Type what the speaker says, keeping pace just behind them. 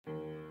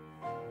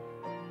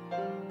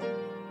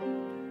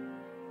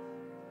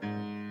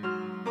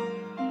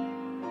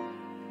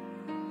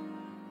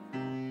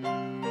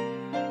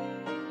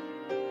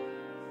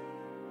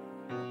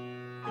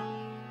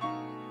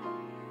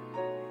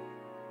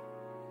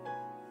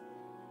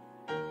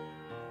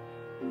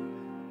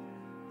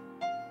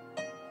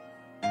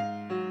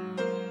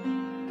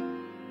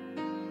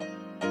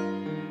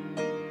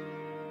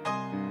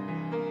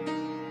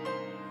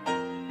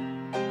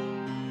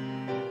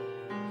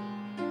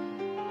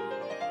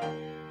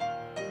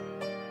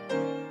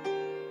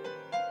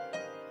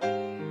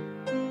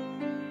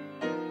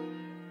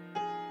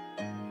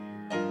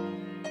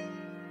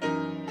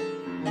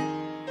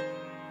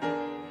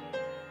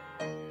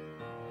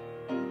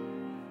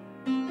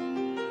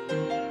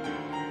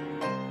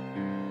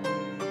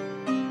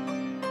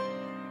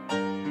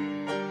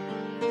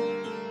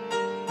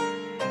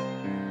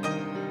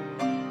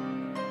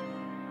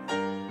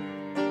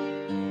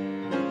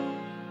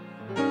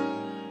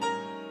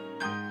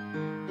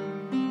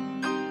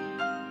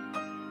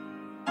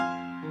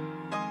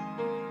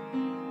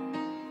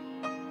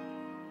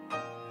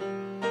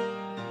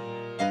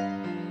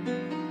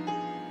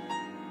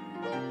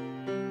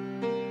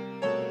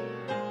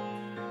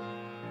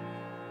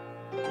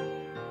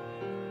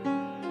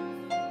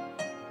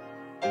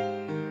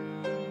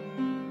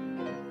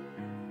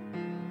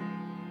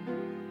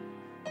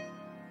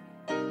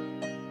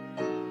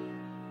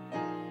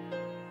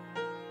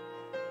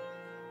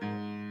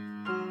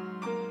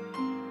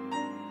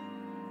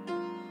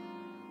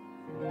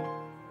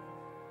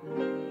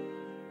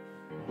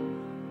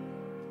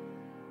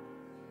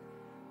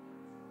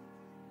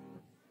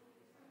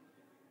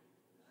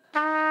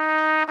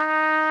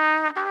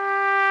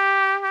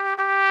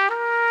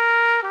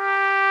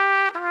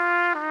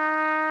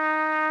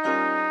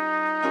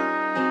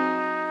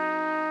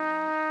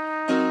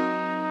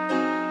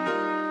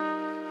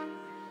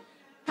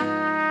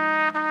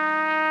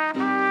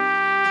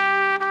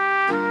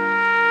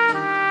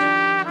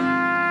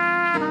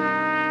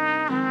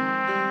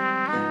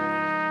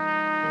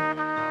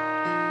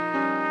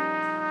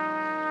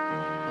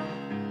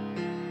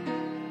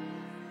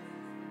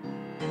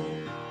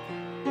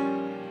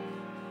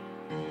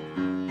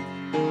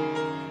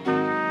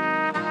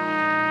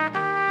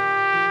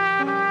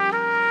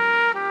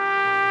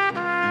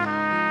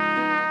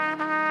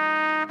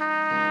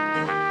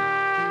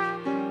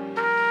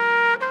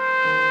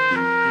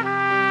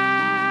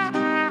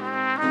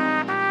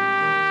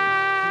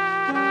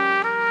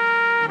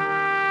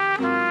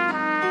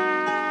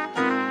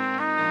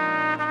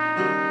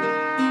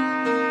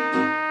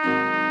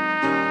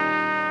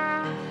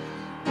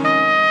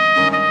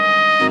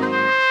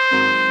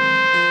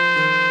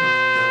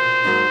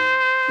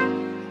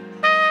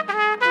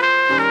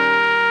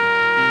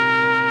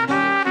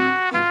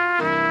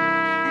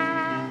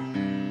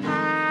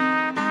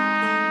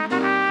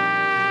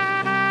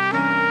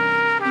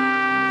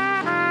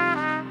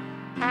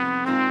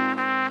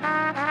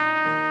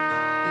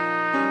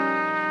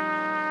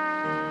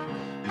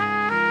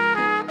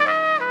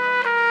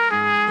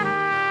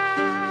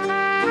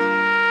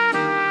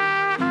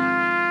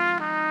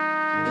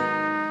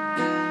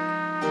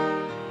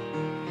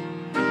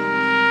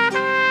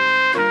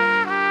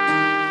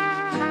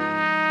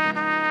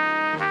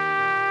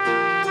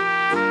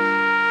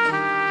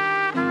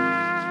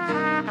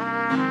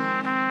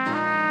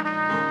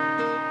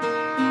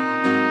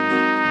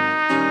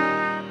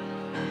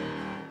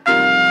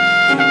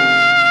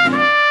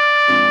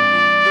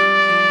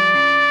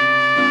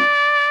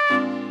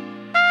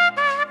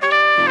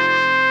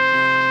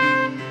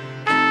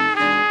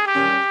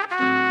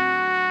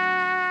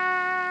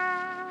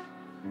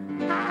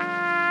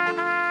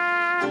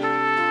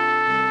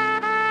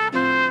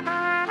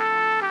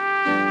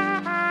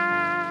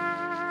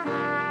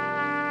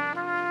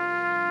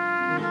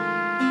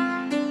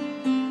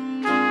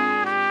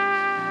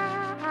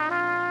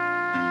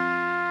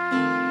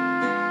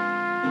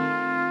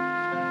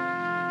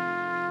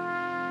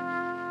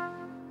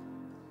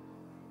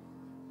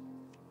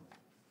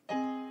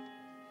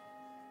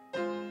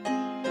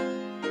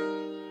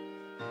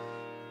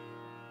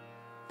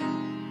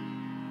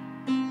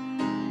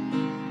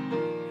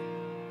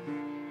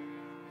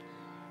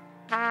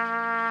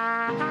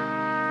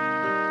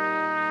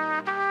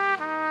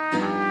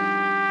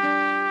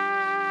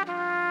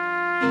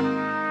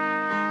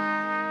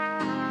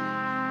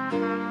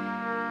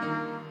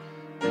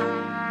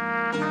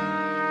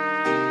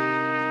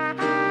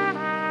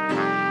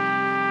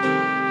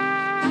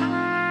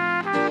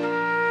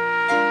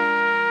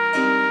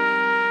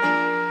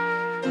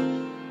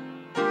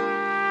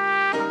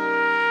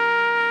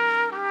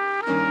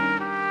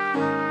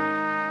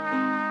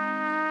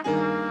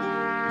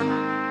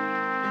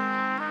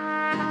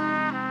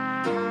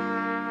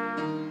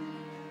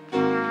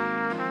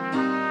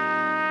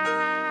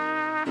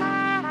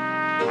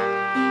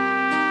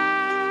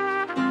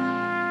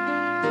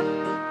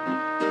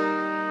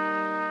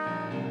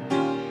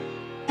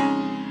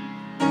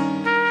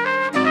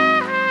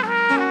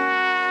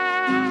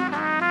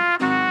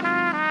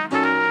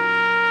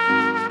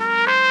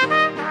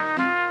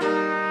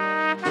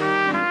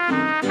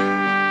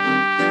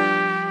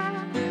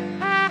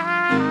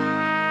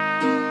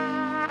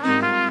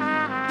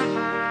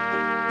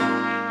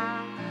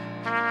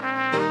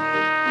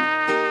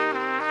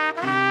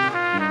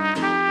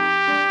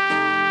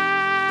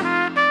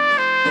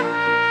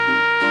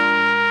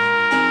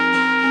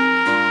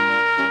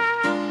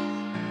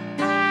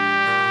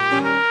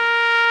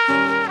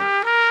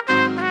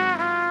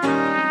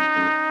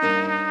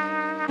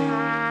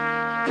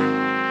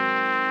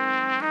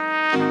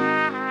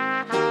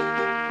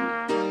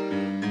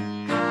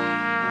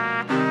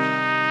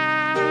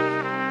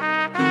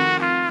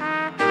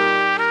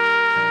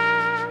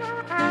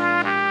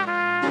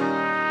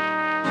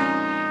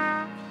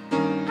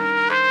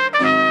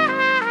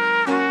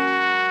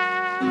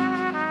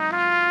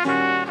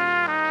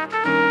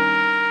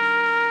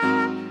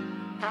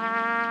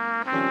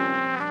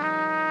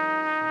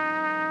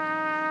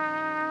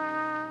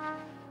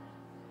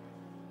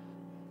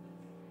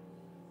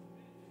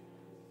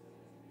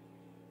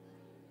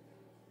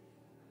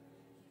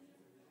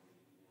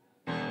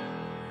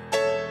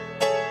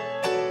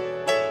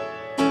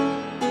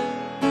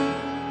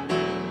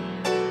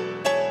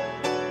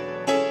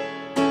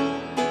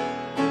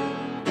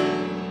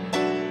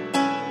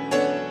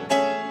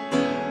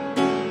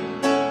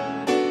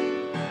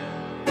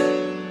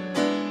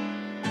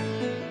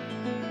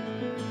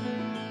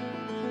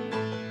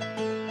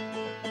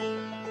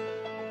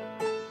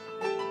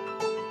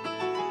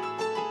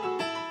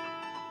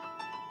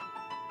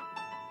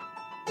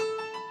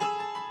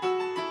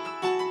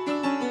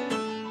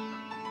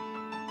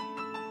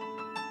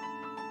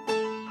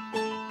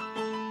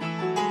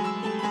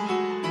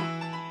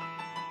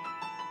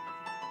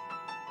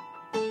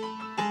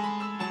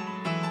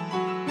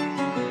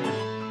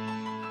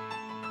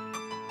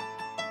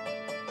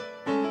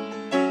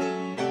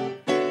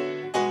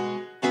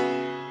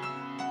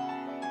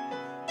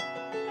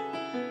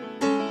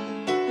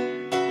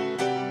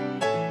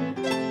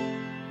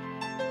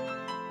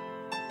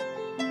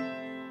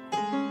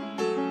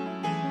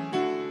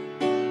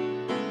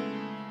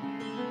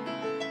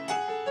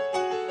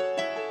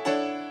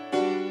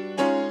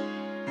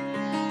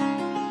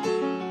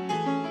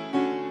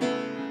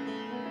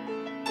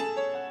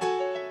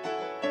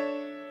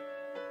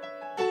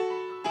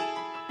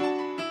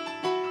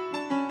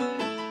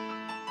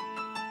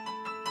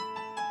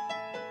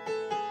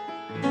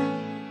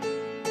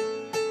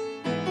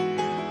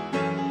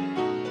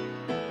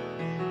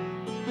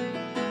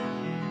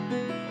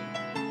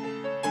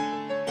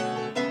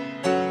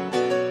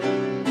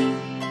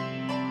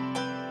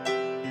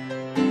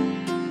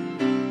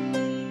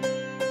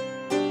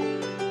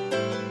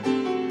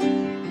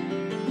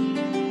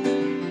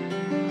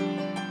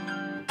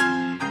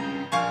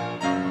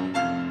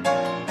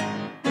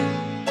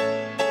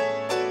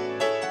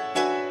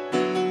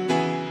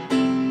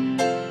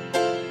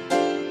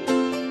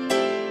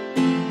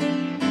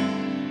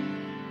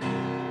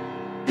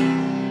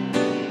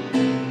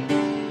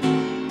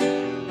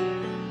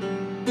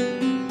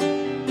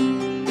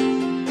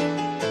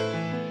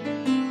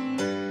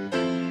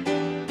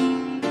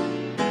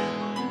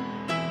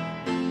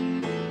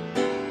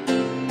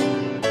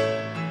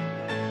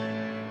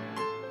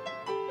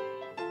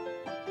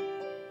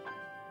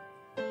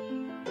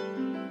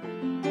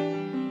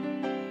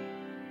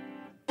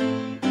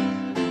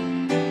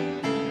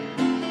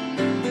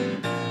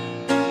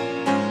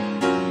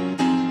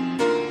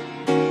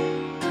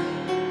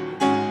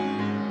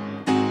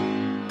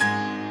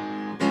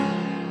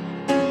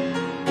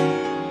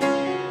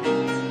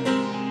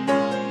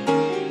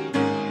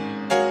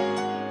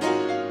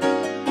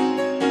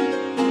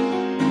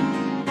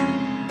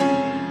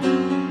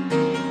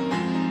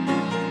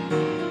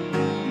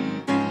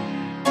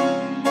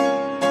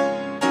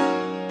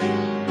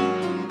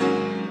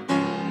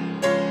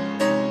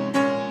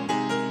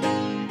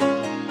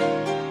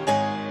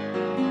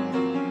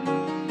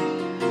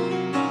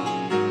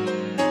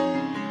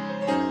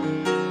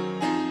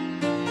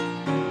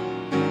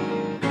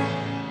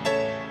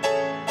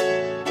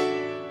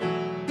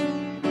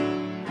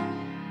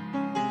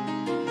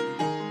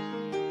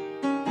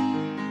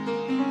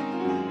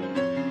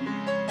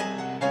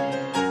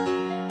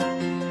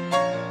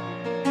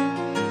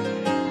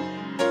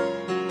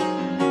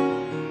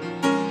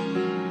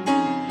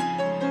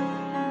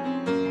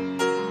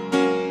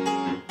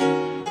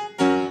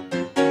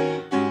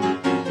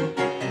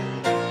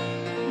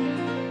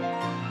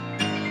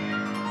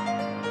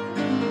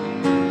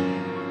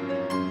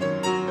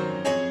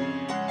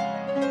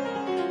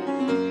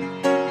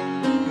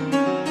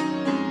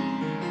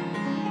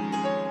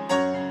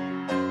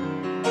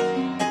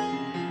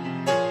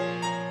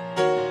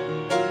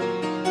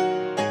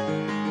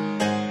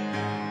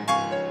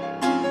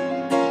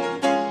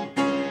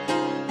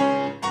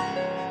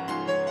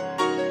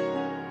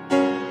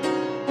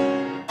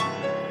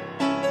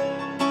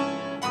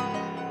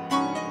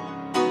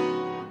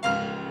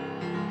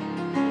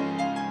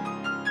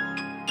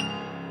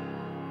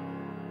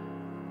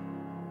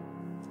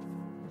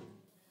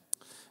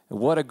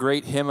What a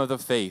great hymn of the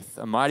faith.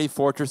 A mighty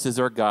fortress is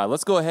our God.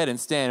 Let's go ahead and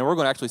stand, and we're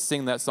going to actually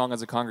sing that song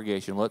as a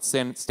congregation. Let's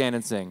stand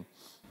and sing.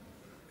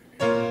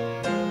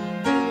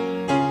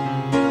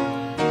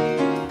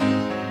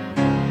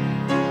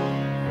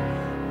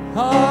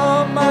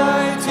 A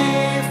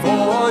mighty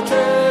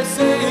fortress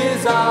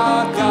is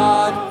our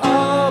God,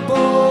 a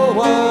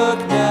bulwark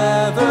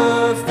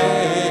never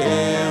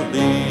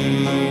failing.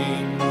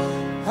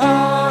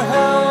 Our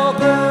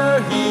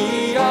helper,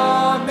 he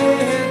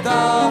amid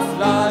the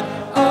flood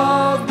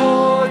of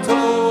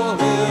mortal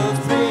ills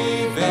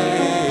prevailing.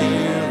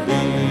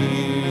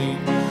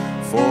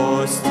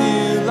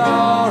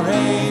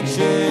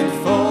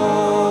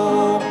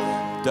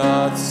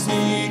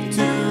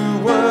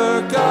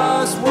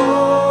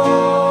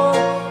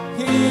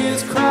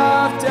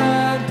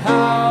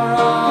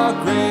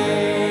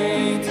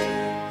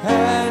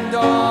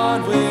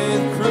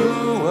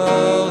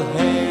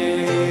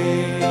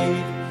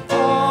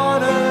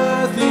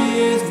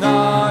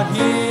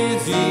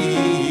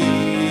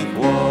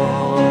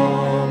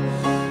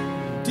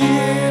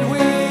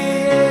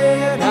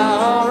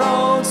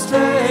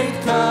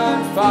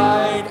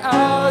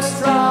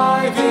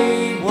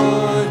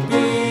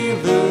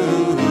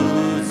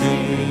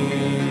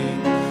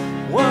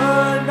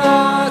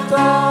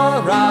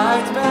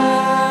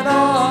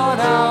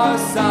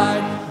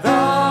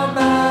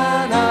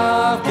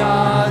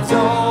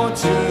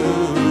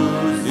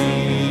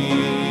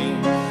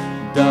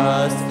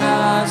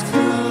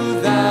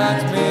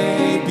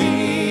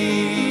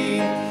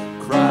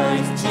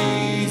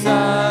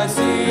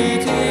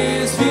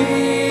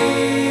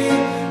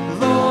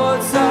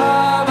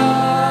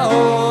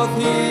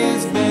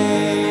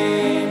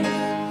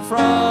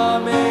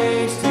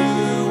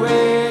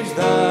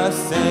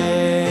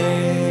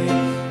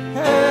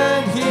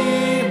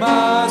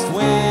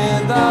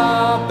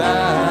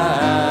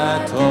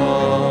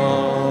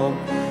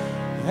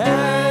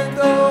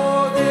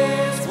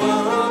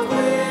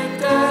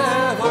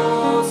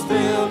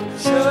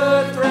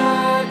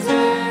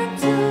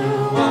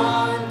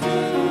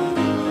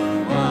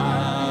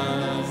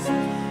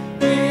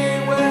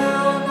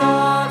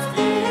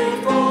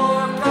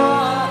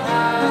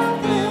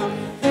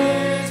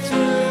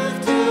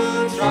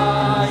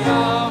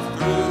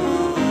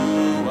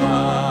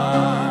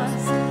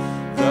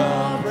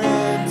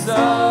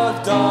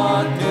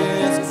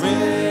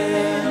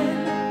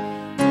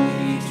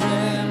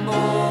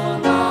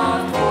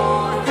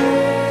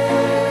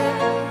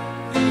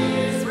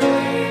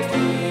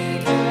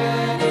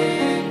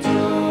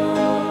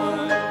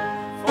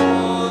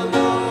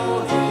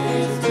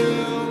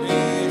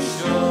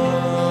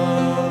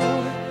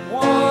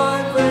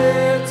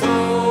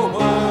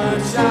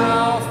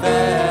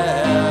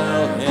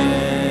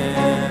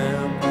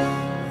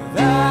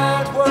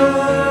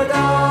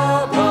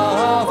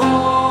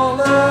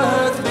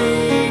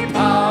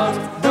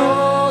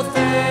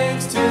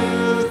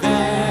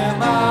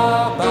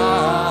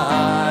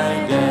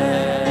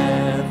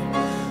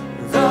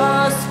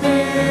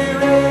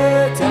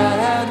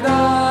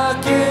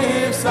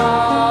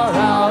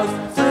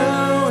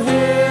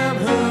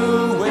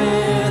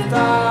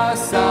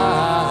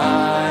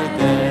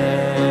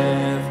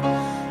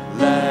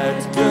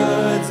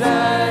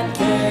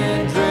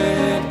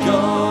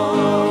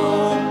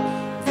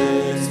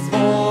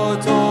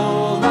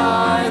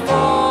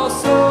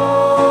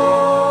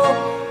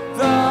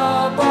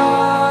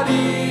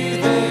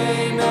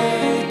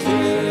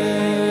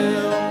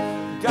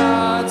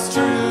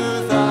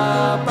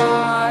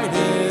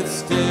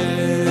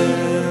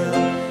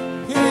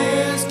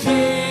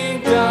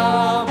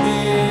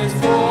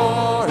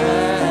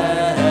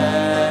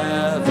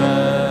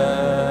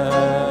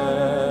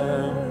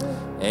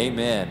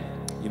 Amen.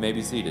 You may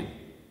be seated.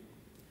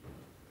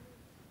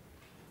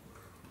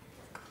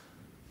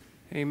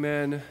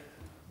 Amen.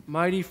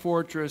 Mighty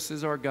fortress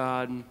is our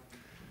God.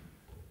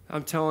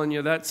 I'm telling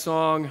you, that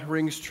song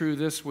rings true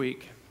this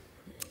week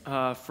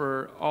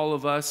for all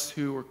of us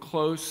who were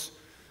close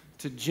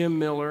to Jim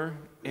Miller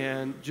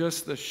and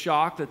just the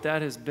shock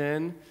that has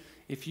been.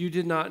 If you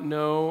did not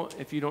know,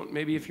 if you're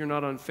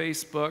not on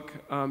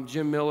Facebook,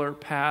 Jim Miller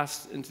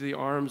passed into the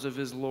arms of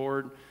his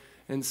Lord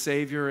and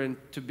Savior and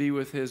to be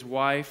with his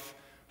wife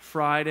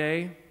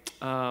Friday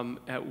at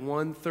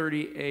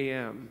 1:30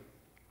 a.m.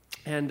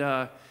 And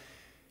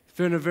it's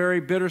been a very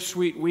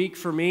bittersweet week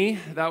for me.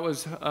 That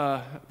was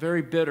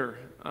very bitter.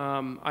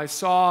 I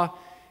saw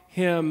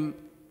him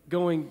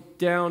going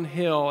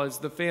downhill as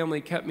the family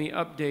kept me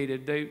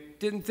updated. They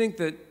didn't think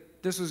that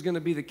this was going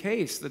to be the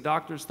case. The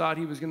doctors thought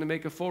he was going to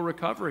make a full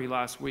recovery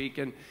last week,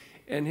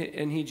 and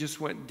he just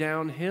went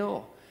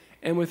downhill.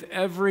 And with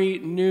every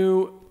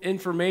new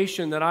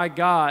information that I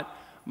got,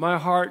 my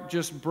heart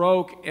just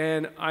broke,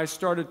 and I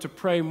started to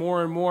pray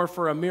more and more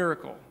for a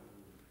miracle.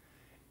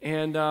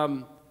 And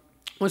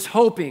was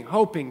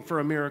hoping for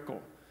a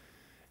miracle.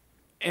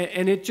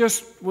 And it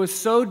just was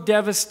so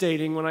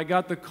devastating when I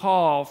got the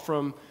call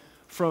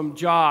from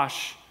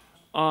Josh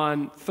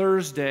on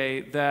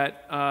Thursday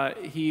that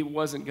he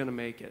wasn't going to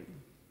make it.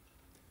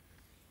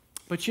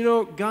 But you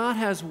know, God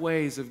has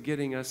ways of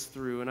getting us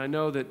through, and I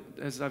know that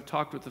as I've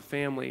talked with the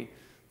family,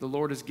 the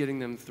Lord is getting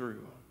them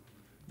through.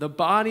 The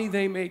body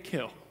they may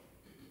kill,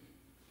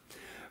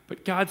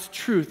 but God's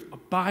truth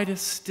abideth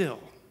still.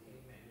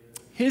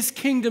 His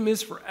kingdom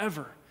is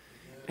forever.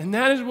 And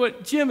that is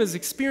what Jim is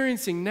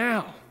experiencing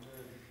now.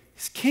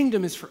 His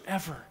kingdom is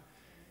forever.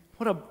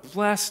 What a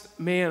blessed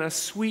man, a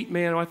sweet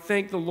man. I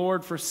thank the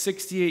Lord for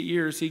 68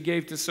 years he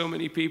gave to so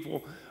many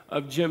people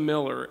of Jim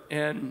Miller.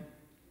 And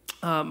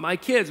my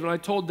kids, when I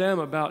told them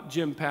about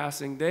Jim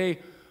passing, they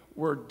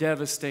were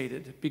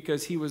devastated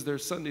because he was their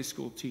Sunday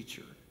school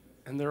teacher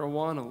and their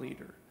Awana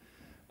leader.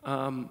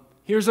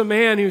 Here's a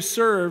man who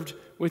served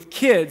with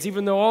kids,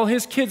 even though all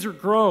his kids are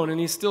grown and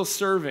he's still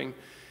serving.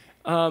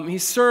 He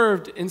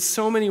served in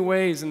so many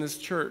ways in this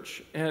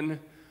church, and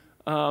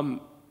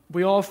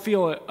we all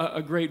feel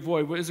a great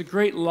void. It was a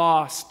great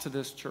loss to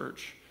this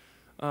church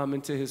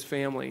and to his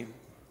family.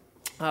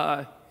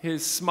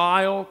 His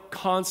smile,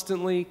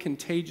 constantly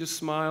contagious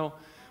smile,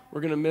 we're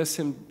going to miss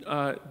him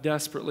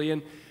desperately.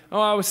 And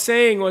I was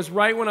saying was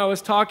right when I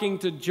was talking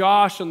to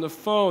Josh on the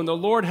phone, the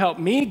Lord helped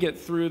me get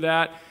through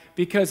that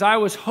because I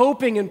was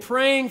hoping and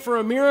praying for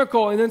a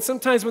miracle, and then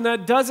sometimes when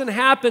that doesn't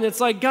happen, it's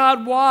like,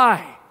 God,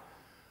 why?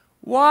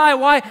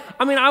 Why?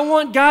 I mean, I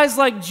want guys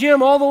like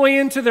Jim all the way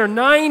into their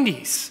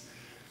 90s.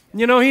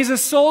 You know, he's a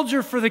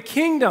soldier for the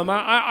kingdom.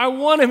 I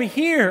want him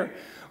here.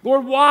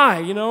 Lord, why?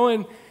 You know,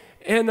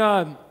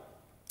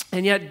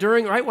 and yet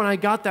right when I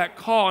got that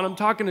call, and I'm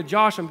talking to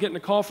Josh, I'm getting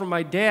a call from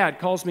my dad.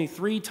 Calls me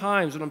 3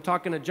 times when I'm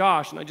talking to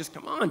Josh, and I just,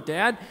 come on,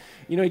 Dad.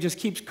 You know, he just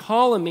keeps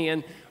calling me.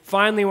 And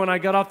finally, when I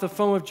got off the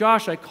phone with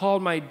Josh, I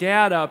called my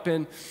dad up,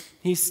 and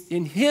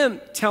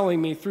him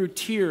telling me through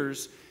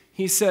tears,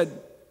 he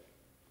said,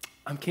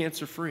 I'm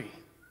cancer-free.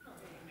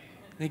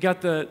 They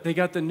got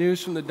the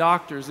news from the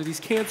doctors that he's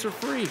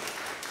cancer-free.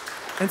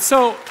 And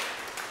so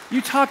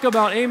you talk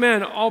about,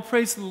 amen, all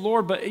praise to the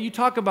Lord, but you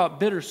talk about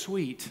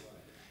bittersweet.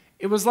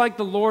 It was like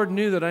the Lord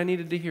knew that I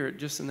needed to hear it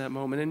just in that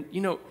moment. And,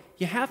 you know,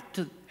 you have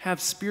to have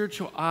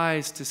spiritual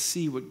eyes to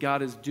see what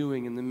God is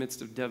doing in the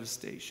midst of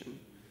devastation.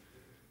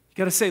 You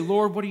got to say,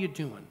 Lord, what are you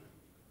doing?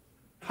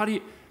 How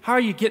are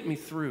you getting me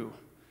through?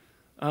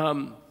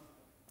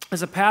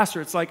 As a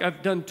pastor, it's like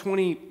I've done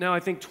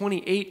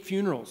 28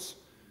 funerals,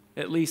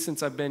 at least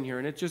since I've been here.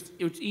 And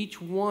it's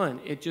each one,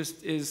 it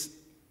just is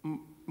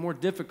more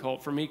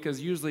difficult for me because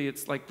usually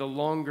it's like the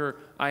longer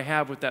I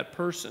have with that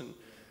person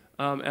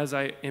as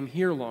I am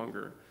here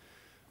longer.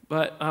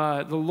 But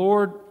the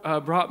Lord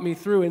brought me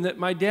through. And that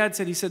my dad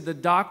said, he said, the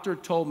doctor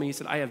told me, he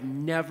said, I have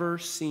never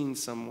seen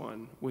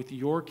someone with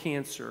your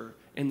cancer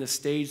in the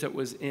stage that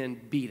was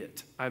in beat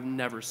it. I've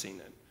never seen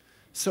it.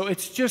 So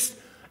it's just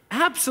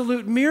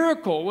absolute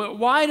miracle.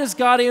 Why does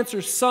God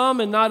answer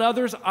some and not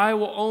others? I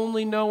will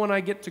only know when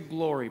I get to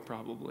glory,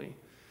 probably.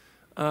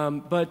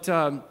 But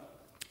I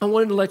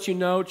wanted to let you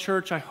know,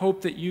 church, I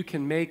hope that you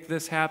can make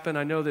this happen.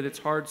 I know that it's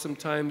hard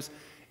sometimes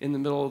in the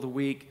middle of the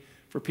week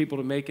for people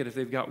to make it if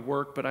they've got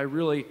work, but I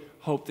really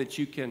hope that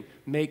you can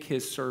make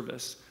his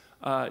service.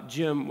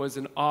 Jim was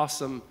an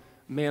awesome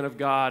man of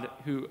God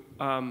who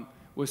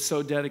was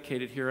so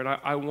dedicated here, and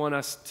I want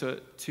us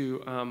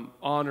to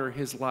honor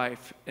his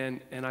life,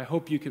 and I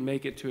hope you can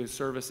make it to his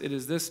service. It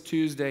is this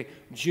Tuesday,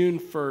 June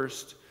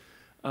 1st.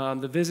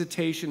 The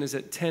visitation is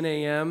at 10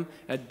 a.m.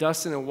 at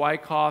Dustin and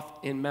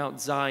Wyckoff in Mount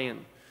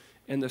Zion,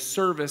 and the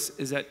service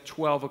is at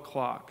 12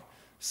 o'clock,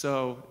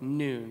 so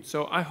noon.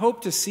 So I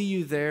hope to see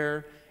you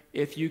there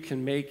if you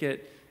can make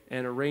it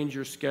and arrange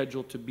your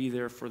schedule to be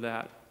there for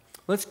that.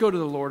 Let's go to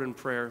the Lord in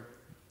prayer.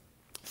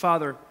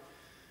 Father,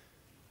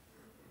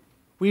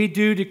 we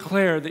do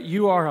declare that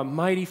you are a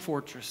mighty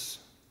fortress.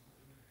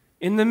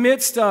 In the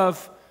midst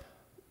of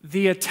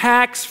the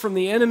attacks from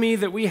the enemy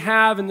that we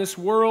have in this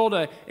world,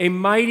 a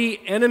mighty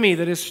enemy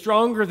that is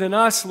stronger than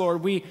us,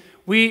 Lord. We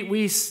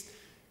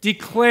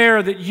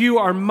declare that you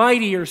are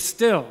mightier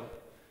still,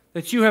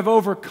 that you have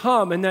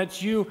overcome, and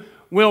that you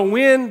will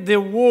win the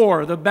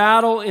war, the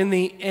battle in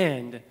the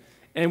end.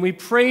 And we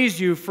praise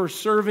you for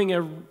serving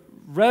a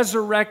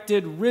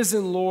resurrected,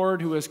 risen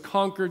Lord who has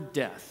conquered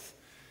death.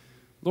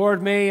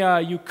 Lord,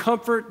 may you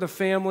comfort the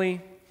family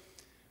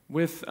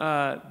with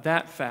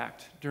that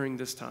fact during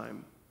this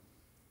time.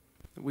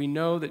 We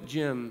know that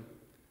Jim,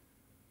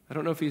 I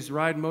don't know if he's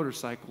riding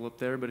motorcycle up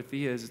there, but if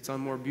he is, it's on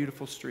more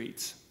beautiful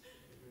streets.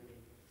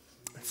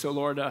 So,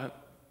 Lord,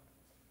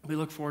 we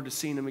look forward to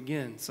seeing him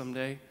again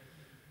someday.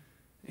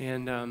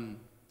 And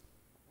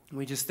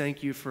we just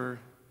thank you for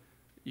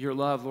your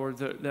love, Lord,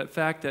 that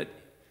fact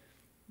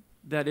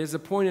that is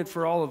appointed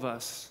for all of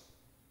us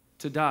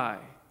to die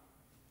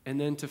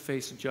and then to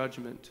face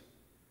judgment.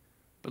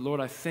 But, Lord,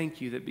 I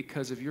thank you that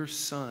because of your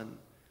Son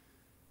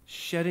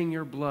shedding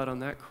your blood on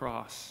that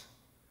cross,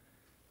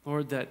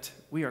 Lord, that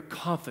we are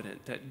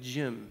confident that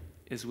Jim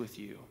is with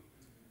you.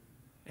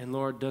 And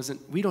Lord,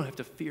 we don't have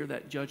to fear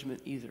that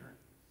judgment either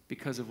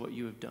because of what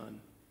you have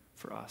done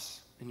for us.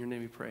 In your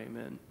name we pray,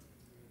 amen.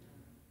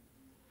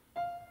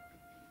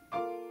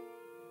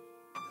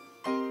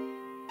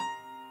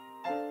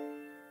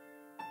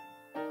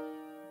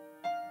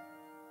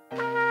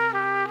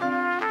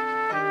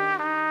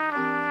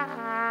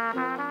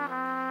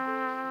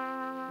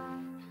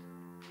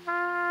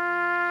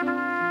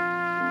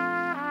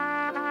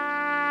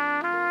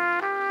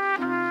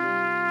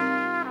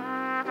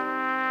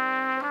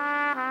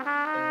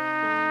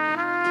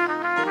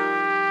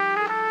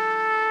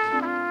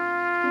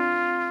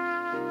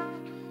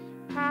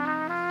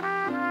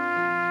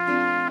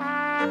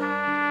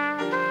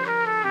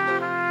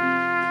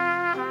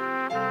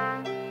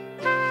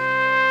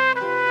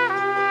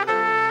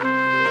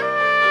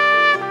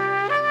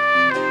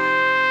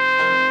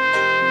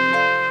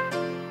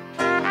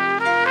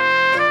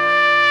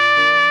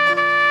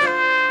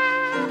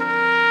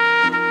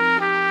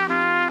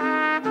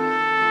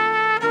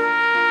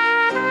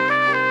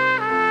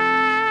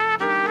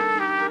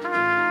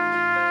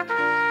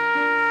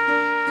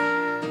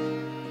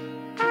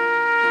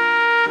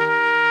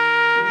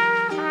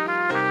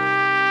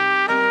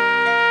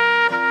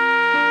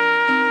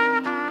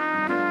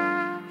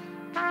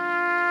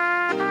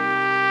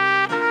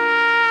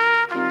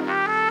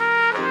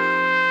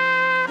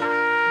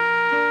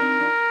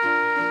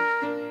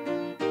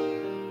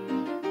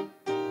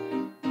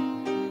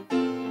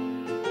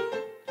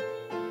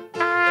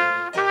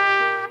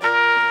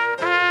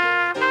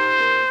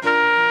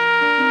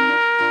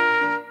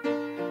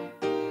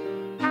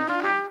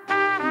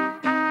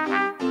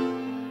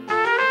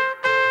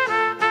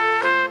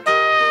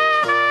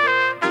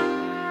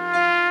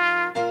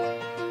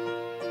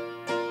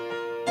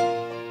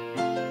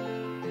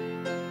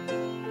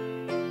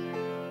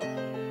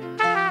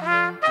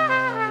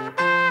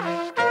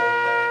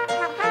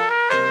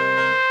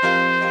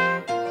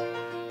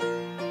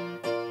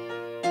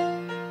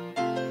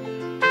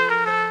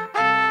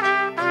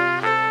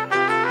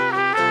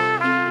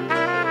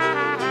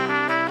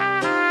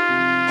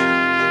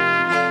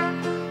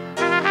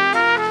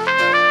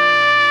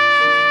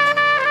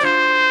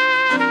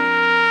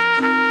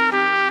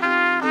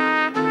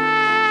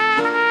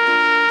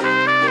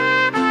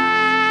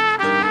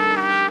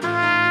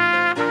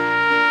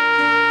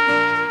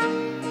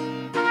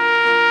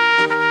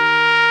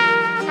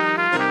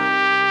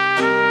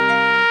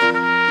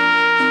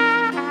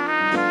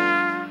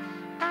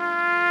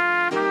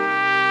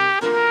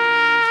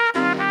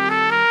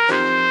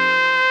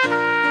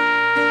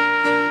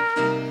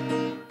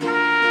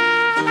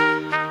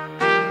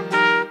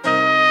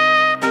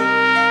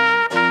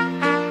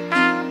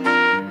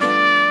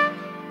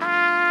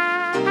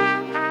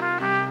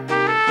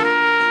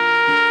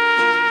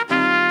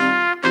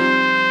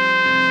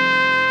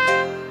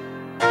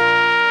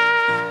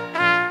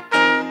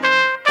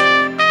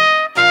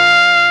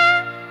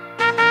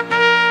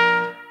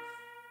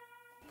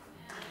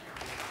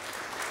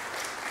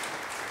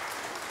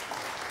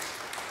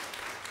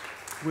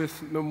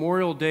 With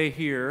Memorial Day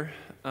here,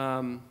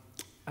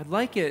 I'd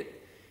like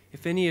it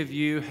if any of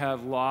you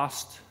have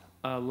lost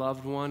a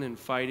loved one in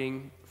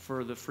fighting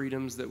for the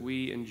freedoms that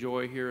we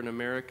enjoy here in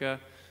America,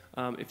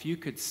 if you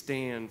could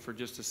stand for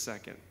just a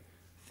second.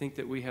 I think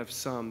that we have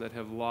some that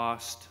have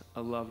lost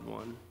a loved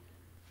one.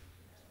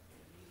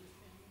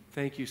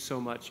 Thank you so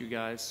much, you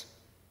guys.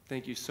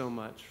 Thank you so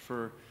much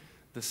for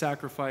the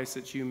sacrifice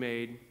that you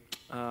made,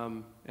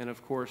 and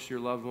of course your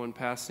loved one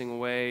passing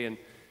away. And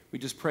we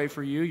just pray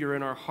for you. You're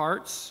in our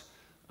hearts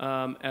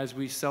as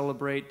we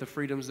celebrate the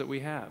freedoms that we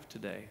have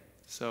today.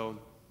 So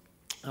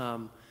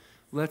I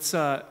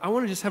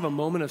want to just have a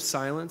moment of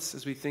silence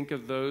as we think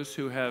of those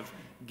who have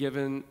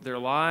given their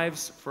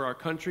lives for our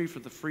country, for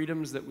the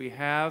freedoms that we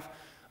have.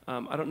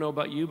 I don't know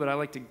about you, but I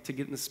like to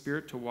get in the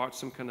spirit to watch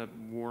some kind of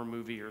war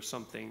movie or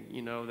something,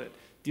 that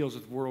deals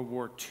with World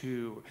War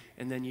II.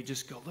 And then you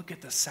just go, look at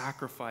the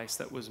sacrifice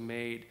that was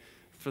made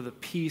for the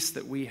peace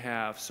that we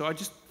have. So I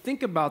just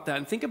think about that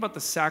and think about the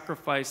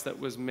sacrifice that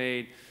was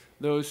made,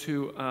 those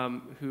who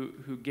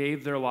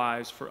gave their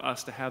lives for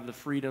us to have the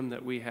freedom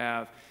that we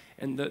have,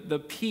 and the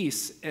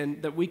peace,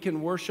 and that we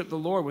can worship the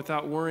Lord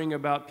without worrying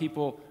about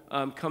people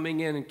coming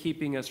in and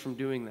keeping us from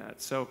doing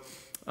that. So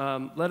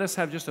let us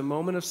have just a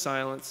moment of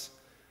silence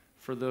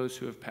for those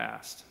who have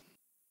passed.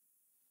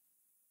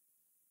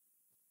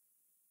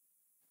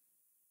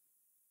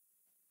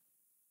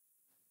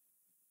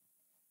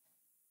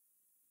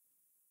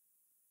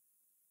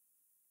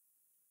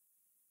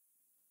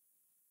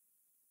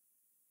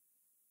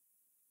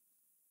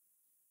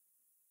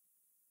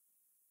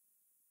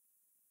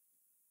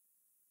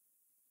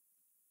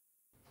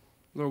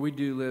 Lord, we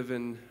do live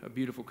in a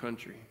beautiful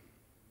country.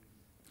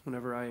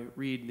 Whenever I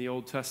read the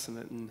Old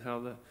Testament and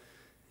how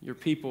your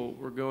people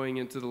were going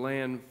into the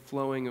land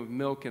flowing of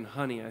milk and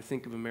honey, I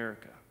think of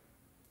America.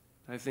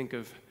 I think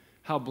of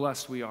how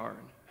blessed we are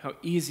and how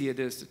easy it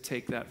is to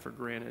take that for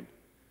granted.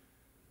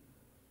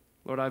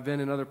 Lord, I've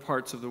been in other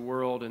parts of the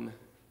world, and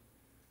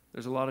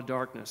there's a lot of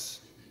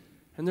darkness.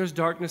 And there's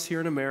darkness here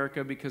in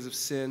America because of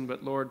sin,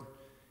 but Lord,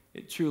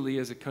 it truly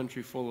is a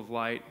country full of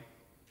light.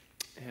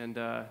 And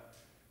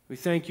we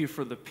thank you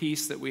for the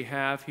peace that we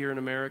have here in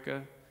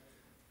America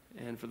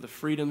and for the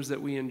freedoms that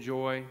we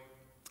enjoy.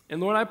 And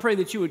Lord, I pray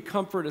that you would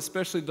comfort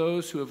especially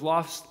those who have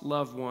lost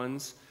loved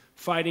ones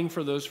fighting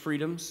for those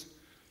freedoms.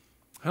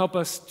 Help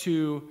us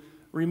to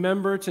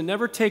remember to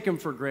never take them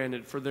for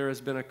granted, for there has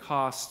been a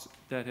cost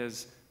that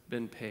has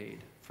been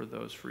paid for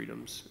those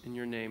freedoms. In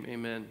your name,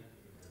 amen.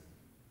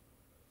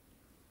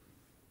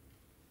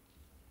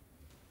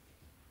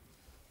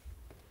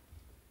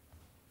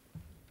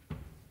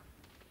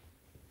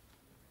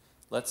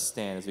 Let's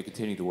stand as we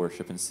continue to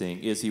worship and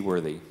sing, Is He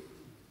Worthy?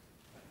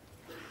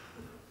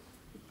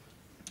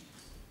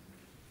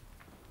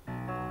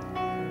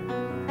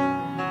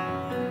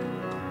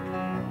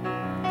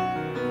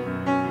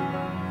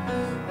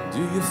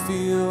 Do you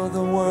feel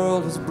the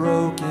world is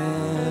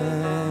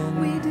broken?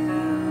 We do.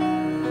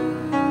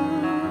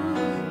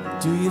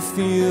 Do you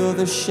feel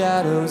the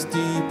shadows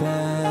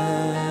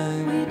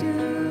deepen? We do.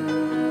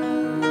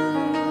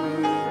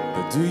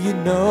 Do you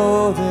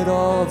know that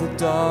all the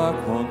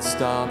dark won't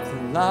stop the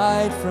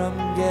light from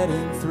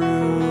getting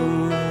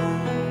through?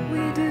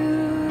 We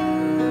do.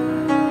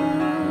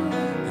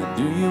 And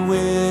do you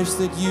wish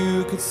that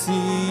you could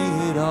see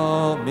it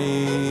all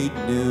made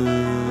new?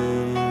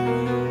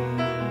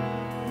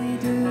 We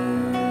do.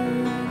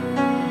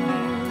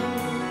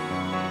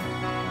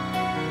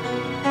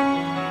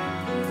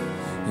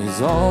 Is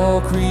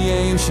all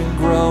creation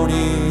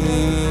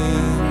groaning?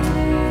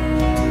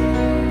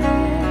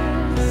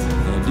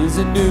 Is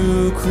a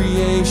new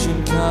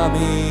creation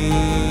coming?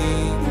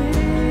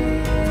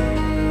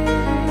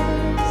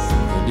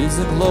 And is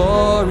the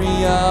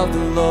glory of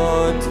the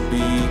Lord to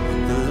be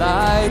the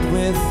light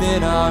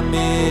within our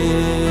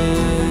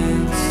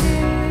midst?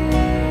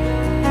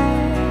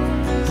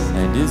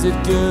 And is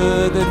it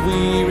good that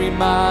we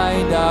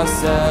remind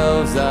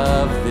ourselves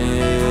of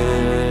this?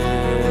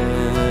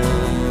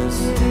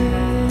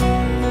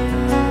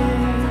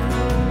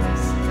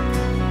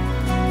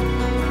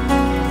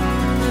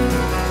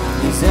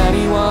 Is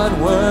anyone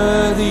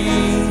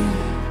worthy?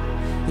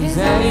 Is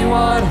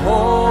anyone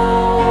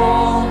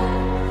whole?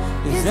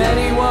 Is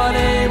anyone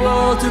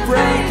able to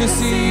break the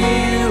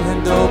seal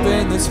and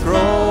open the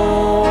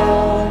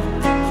scroll?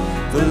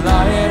 The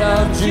Lion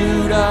of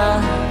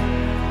Judah,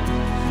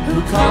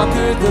 who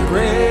conquered the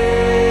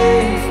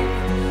grave.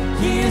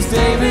 He is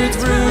David's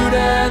root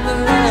and the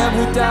Lamb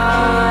who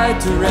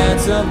died to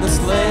ransom the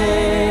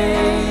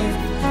slave.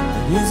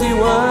 And is he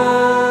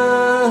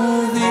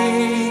worthy?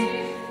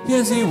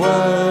 Is he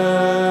worthy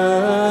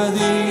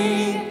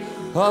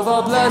of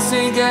all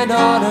blessing and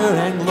honor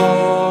and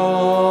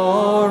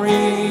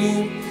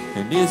glory?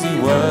 And is he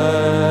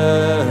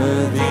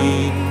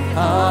worthy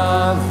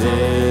of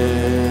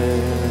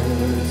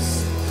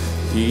this?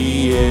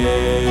 He is.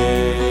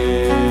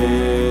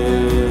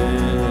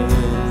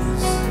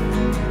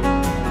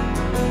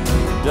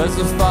 Does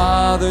the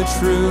Father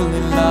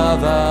truly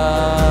love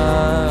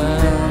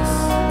us?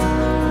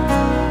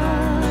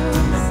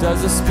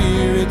 Does the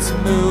Spirit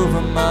move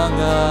among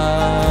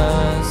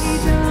us?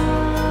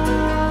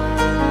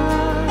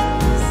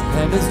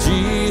 And is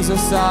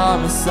Jesus our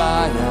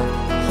Messiah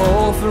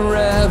hold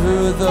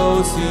forever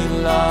those he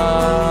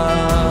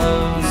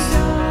loves?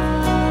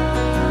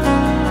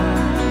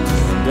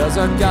 And does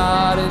our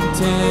God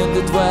intend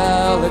to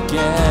dwell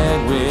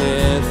again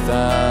with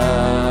us?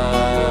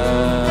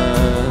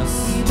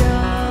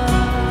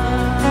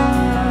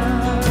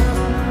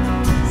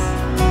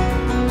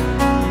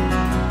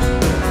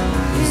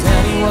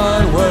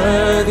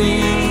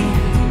 Worthy?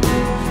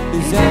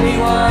 Is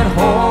anyone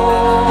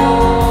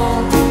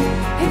whole?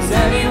 Is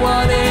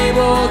anyone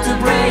able to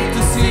break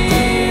the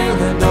seal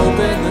and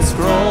open the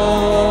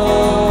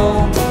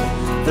scroll?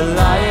 The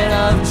Lion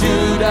of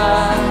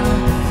Judah,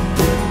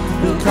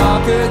 who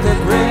conquered the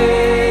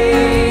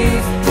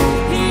grave.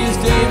 He is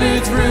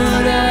David's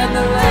root and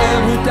the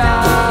Lamb who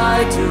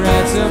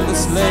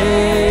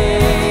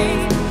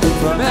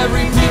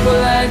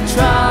and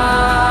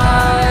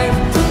tribe,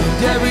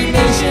 and every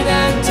nation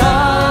and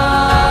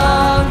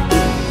tongue.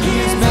 He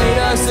has made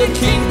us a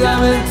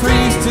kingdom and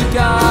priests to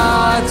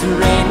God, to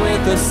reign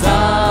with the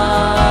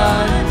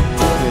Son.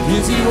 And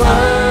is He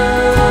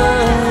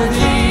worthy?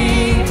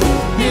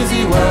 Is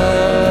He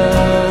worthy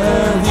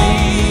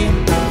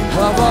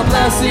of all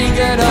blessing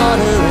and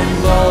honor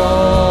and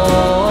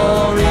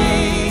glory?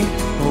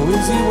 Oh,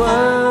 is He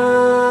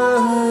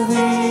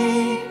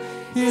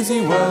worthy? Is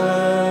He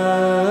worthy?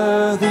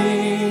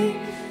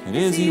 And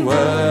is He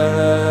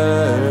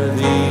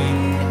worthy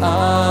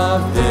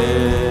of this?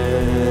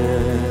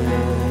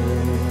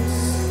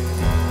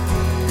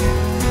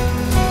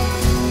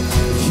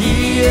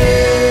 He is.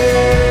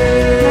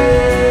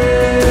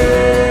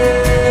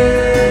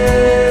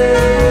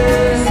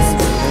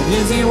 And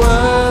is He worthy?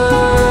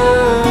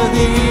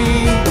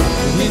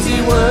 Is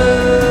He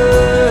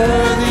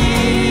worthy?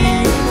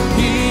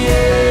 He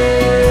is.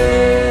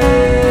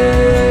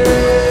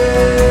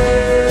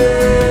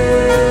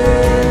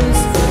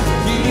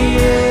 He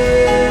is.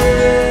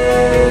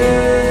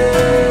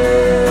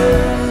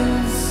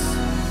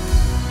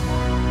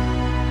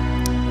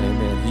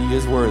 Amen. He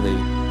is worthy.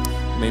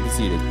 You may be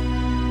seated.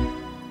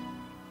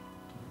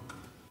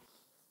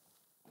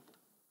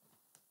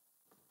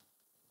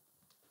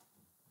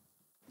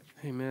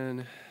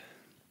 Amen.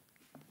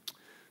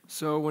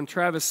 So when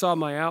Travis saw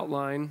my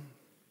outline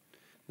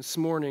this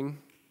morning,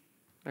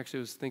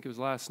 actually I think it was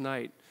last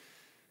night,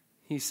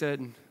 he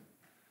said,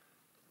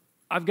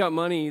 I've got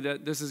money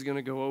that this is going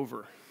to go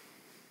over.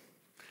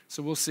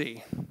 So we'll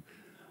see.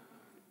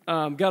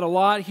 Got a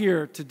lot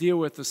here to deal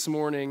with this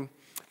morning,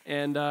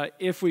 and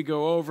if we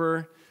go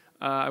over,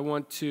 I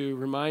want to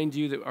remind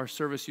you that our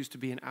service used to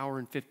be an hour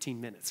and 15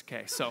 minutes,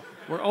 okay? So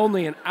we're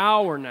only an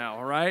hour now,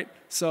 all right?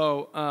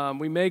 So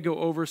we may go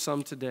over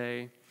some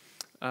today,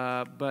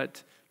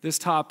 but this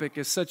topic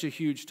is such a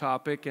huge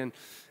topic, and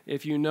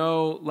if you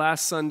know,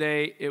 last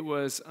Sunday it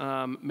was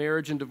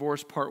Marriage and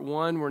Divorce Part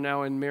 1. We're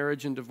now in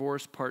Marriage and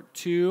Divorce Part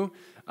 2.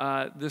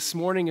 This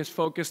morning is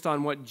focused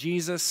on what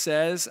Jesus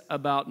says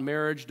about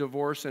marriage,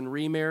 divorce, and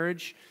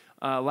remarriage.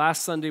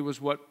 Last Sunday was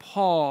what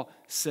Paul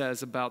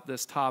says about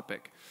this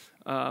topic.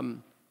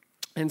 And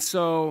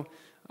so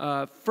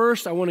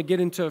first I want to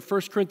get into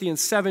 1 Corinthians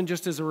 7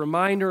 just as a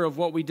reminder of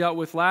what we dealt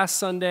with last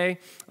Sunday.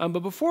 But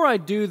before I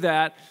do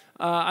that,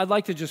 I'd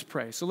like to just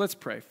pray. So let's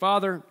pray.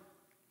 Father,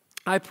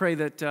 I pray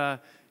that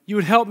you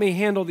would help me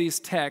handle these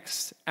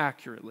texts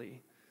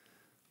accurately.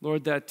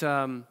 Lord, that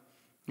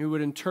you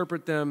would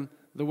interpret them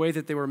the way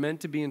that they were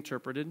meant to be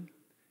interpreted.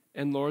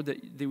 And Lord,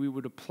 that we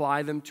would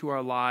apply them to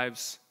our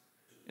lives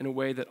in a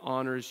way that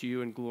honors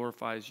you and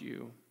glorifies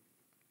you.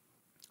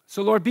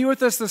 So Lord, be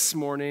with us this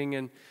morning,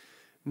 and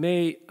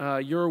may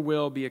your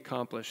will be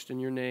accomplished. In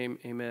your name,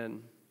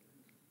 amen.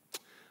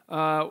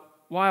 A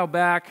while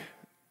back,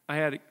 I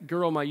had a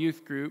girl in my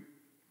youth group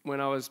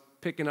when I was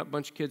picking up a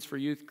bunch of kids for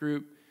youth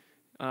group,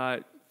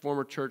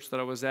 former church that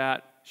I was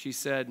at. She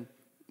said,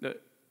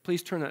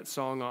 please turn that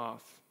song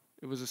off.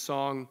 It was a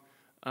song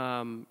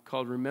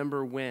called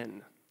Remember When. I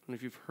don't know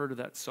if you've heard of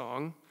that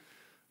song.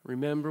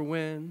 Remember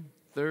when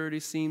 30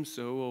 seems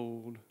so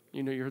old.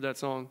 You know, you heard that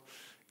song?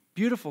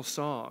 Beautiful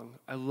song.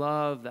 I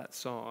love that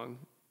song.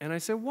 And I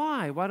said,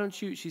 why? Why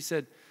don't you? She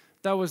said,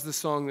 that was the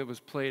song that was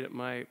played at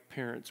my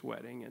parents'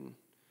 wedding. And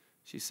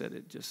she said,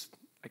 it just,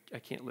 I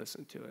can't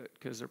listen to it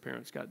because their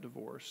parents got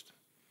divorced.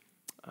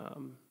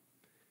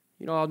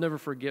 You know, I'll never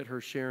forget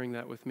her sharing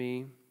that with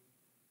me.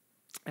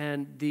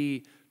 And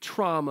the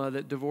trauma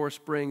that divorce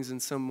brings in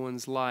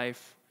someone's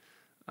life,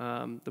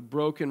 the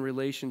broken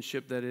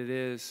relationship that it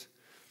is.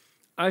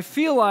 I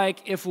feel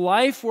like if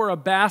life were a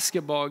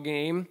basketball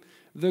game,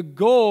 the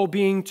goal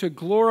being to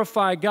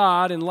glorify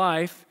God in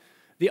life,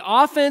 the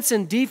offense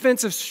and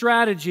defensive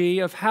strategy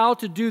of how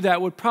to do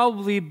that would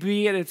probably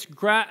be at its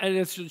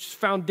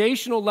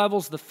foundational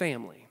levels, the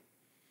family.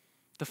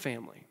 The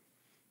family.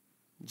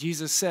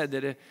 Jesus said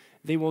that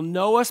they will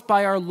know us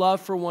by our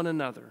love for one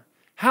another.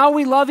 How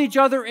we love each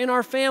other in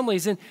our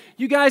families. And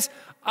you guys,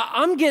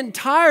 I'm getting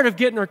tired of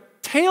getting our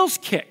tails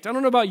kicked. I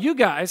don't know about you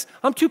guys.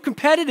 I'm too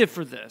competitive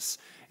for this.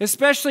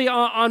 Especially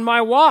on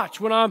my watch.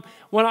 When I'm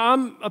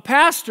a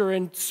pastor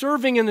and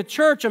serving in the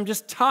church, I'm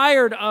just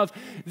tired of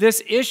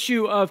this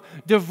issue of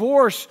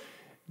divorce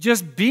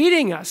just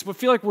beating us. We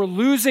feel like we're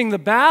losing the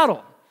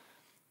battle.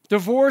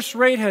 Divorce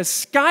rate has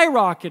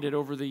skyrocketed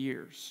over the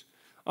years.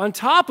 On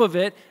top of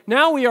it,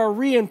 now we are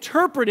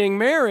reinterpreting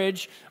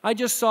marriage. I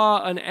just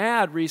saw an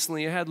ad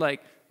recently. It had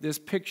like this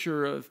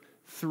picture of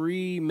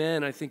 3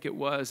 men, I think it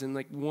was, and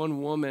like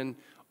one woman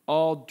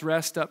all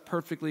dressed up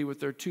perfectly with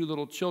their 2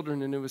 little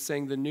children, and it was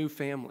saying the new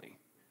family.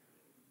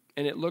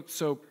 And it looked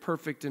so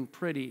perfect and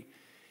pretty.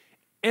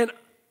 And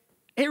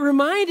it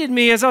reminded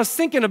me as I was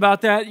thinking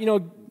about that, you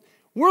know,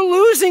 we're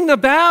losing the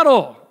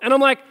battle. And I'm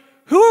like,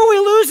 who are we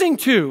losing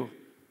to?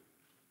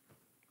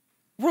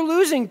 We're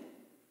losing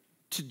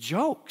to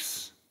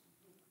jokes.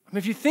 I mean,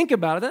 if you think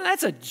about it,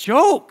 that's a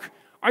joke.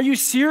 Are you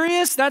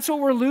serious? That's what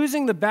we're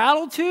losing the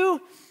battle to?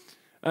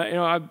 You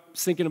know, I was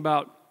thinking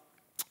about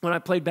when I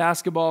played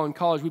basketball in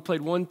college, we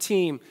played one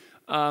team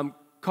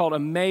called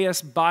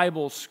Emmaus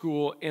Bible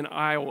School in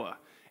Iowa.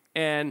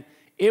 And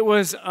it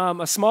was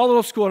a small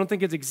little school. I don't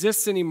think it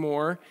exists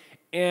anymore.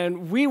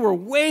 And we were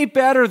way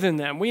better than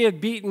them. We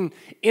had beaten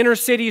inner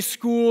city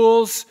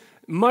schools,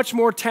 much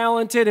more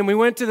talented. And we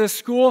went to this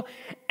school,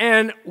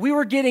 and we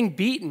were getting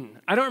beaten.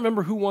 I don't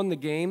remember who won the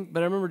game,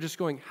 but I remember just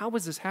going, how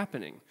was this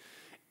happening?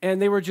 And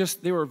they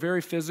were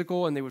very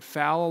physical, and they would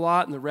foul a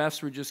lot, and the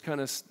refs would just kind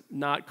of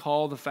not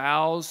call the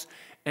fouls.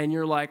 And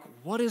you're like,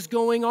 what is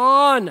going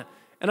on?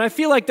 And I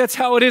feel like that's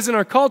how it is in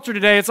our culture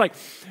today. It's like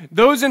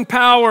those in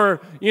power,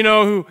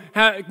 who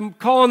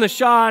calling the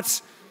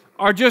shots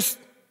are just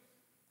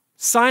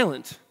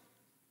silent,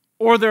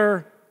 or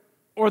they're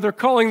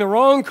calling the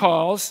wrong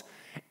calls,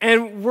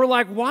 and we're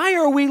like, why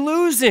are we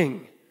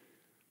losing?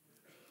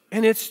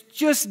 And it's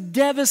just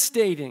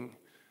devastating.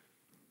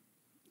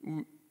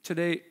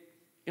 Today,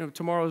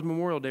 tomorrow is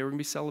Memorial Day. We're going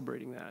to be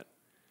celebrating that.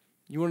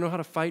 You want to know how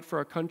to fight for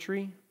our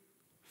country?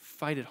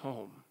 Fight at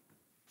home.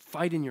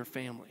 Fight in your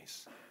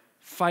families.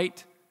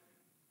 Fight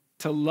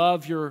to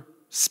love your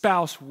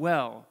spouse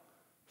well.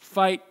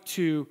 Fight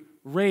to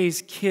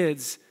raise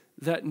kids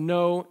that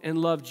know and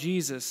love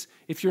Jesus.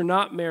 If you're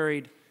not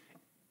married,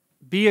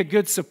 be a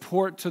good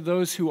support to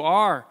those who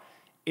are.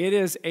 It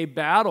is a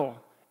battle,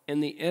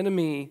 and the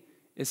enemy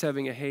is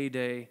having a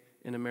heyday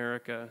in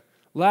America.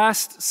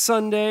 Last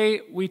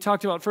Sunday, we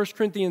talked about 1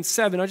 Corinthians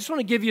 7. I just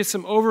want to give you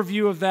some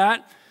overview of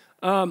that.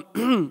 1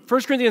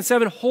 Corinthians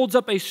 7 holds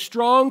up a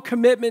strong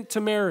commitment to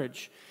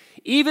marriage,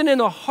 even in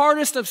the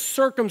hardest of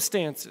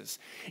circumstances.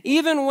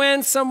 Even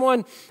when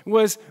someone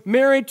was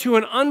married to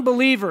an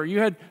unbeliever, you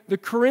had the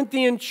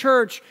Corinthian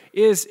church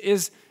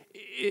is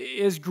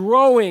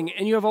growing,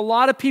 and you have a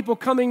lot of people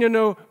coming to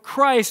know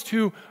Christ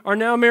who are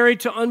now married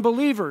to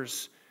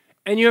unbelievers.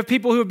 And you have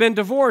people who have been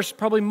divorced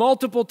probably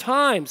multiple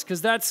times,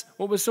 because that's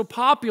what was so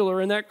popular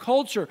in that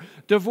culture.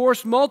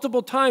 Divorced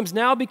multiple times,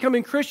 now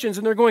becoming Christians,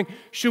 and they're going,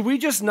 should we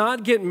just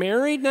not get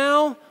married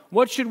now?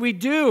 What should we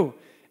do?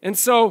 And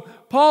so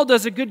Paul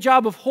does a good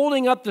job of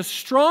holding up the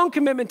strong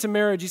commitment to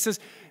marriage. He says,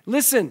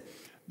 listen,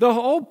 the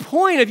whole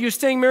point of you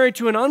staying married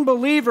to an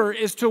unbeliever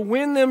is to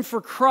win them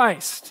for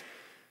Christ,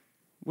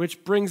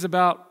 which brings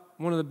about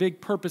one of the big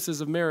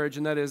purposes of marriage,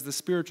 and that is the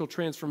spiritual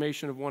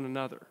transformation of one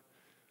another.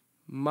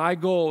 My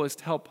goal is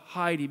to help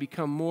Heidi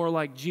become more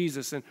like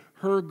Jesus, and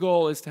her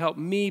goal is to help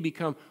me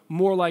become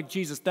more like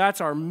Jesus.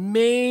 That's our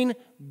main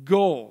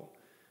goal.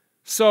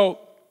 So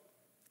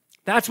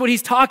that's what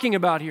he's talking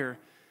about here.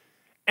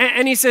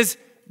 And he says,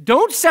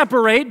 don't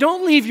separate,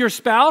 don't leave your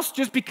spouse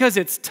just because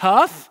it's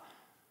tough.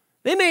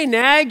 They may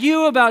nag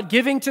you about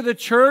giving to the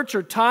church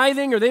or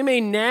tithing, or they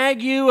may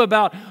nag you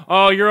about,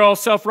 oh, you're all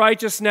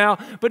self-righteous now.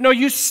 But no,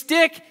 you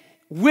stick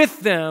with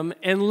them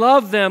and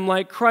love them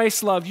like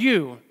Christ loved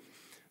you.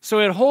 So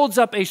it holds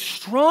up a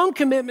strong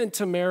commitment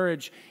to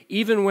marriage,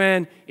 even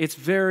when it's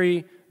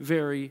very,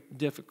 very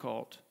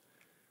difficult.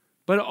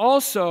 But it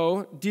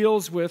also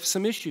deals with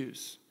some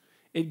issues.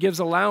 It gives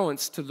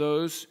allowance to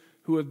those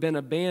who have been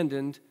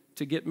abandoned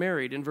to get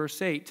married. In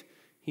verse 8,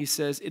 he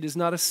says, it is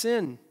not a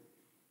sin.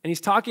 And he's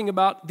talking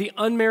about the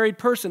unmarried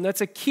person. That's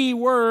a key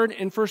word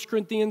in 1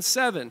 Corinthians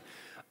 7.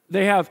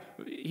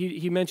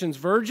 He mentions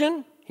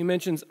virgin, he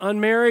mentions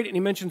unmarried, and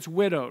he mentions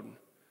widowed.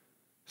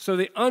 So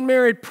the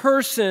unmarried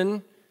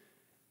person,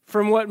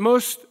 from what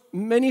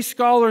many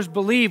scholars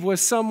believe, was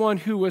someone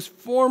who was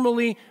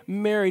formerly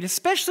married,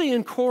 especially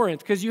in Corinth,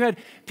 because you had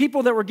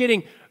people that were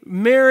getting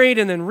married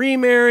and then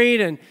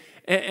remarried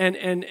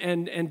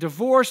and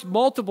divorced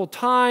multiple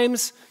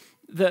times.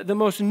 The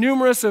most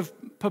numerous of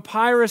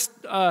papyrus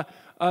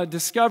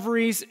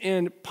discoveries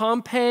in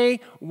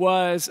Pompeii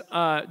was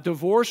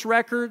divorce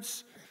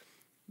records.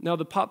 Now,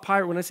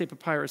 when I say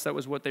papyrus, that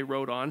was what they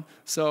wrote on.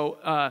 So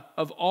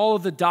of all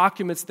of the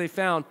documents they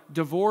found,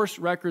 divorce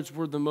records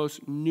were the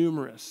most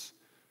numerous.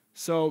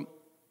 So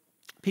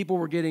people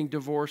were getting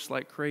divorced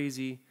like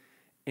crazy,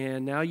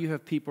 and now you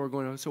have people who are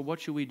going, so what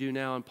should we do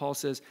now? And Paul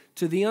says,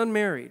 to the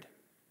unmarried,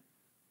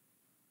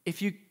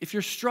 if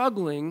you're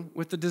struggling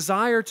with the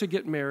desire to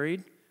get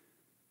married,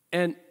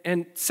 and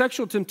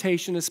sexual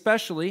temptation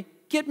especially,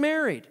 get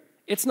married.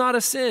 It's not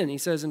a sin, he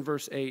says in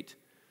verse 8.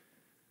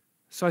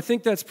 So I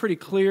think that's pretty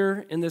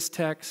clear in this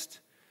text.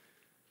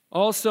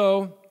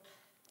 Also,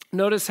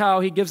 notice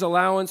how he gives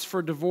allowance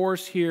for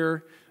divorce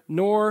here.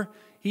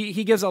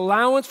 He gives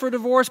allowance for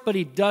divorce, but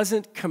he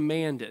doesn't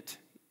command it.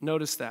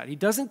 Notice that. He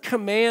doesn't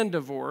command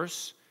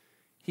divorce.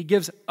 He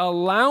gives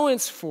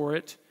allowance for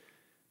it,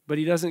 but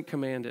he doesn't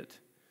command it.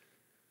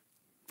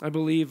 I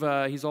believe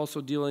he's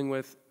also dealing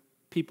with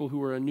people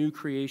who are a new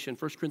creation.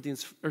 2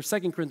 Corinthians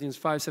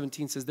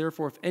 5:17 says,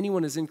 therefore, if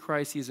anyone is in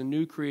Christ, he is a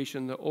new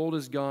creation. The old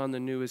is gone, the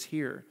new is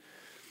here.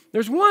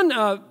 There's one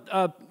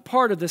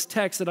part of this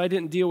text that I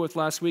didn't deal with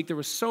last week. There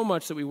was so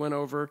much that we went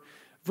over.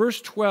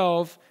 Verse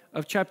 12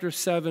 of chapter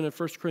 7 of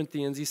 1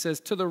 Corinthians, he says,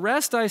 to the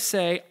rest I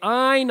say,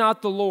 I,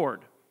 not the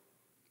Lord.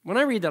 When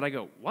I read that, I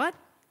go, what?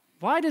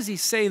 Why does he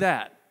say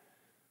that?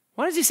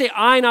 Why does he say,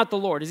 I, not the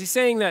Lord? Is he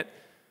saying that,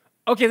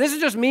 okay, this is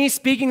just me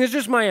speaking, this is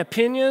just my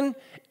opinion,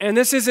 and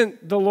this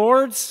isn't the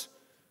Lord's?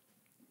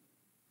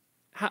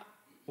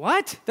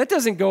 What? That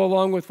doesn't go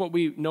along with what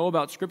we know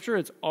about Scripture.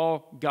 It's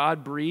all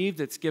God-breathed.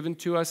 It's given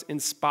to us,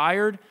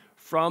 inspired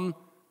from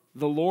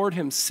the Lord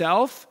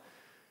himself.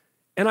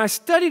 And I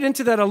studied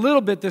into that a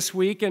little bit this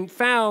week and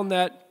found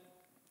that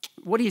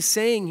what he's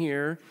saying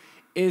here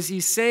is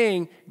he's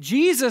saying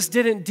Jesus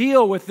didn't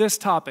deal with this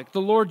topic,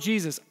 the Lord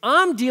Jesus.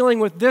 I'm dealing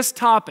with this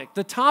topic,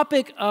 the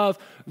topic of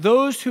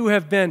those who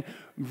have been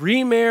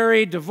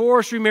remarried,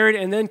 divorced, remarried,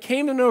 and then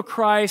came to know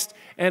Christ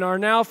and are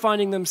now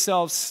finding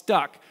themselves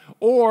stuck.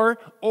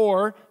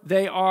 Or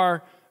they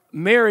are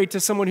married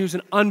to someone who's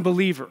an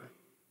unbeliever.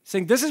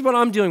 Saying, this is what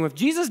I'm dealing with.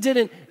 Jesus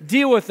didn't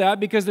deal with that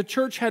because the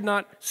church had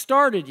not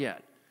started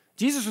yet.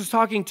 Jesus was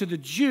talking to the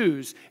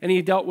Jews, and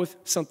he dealt with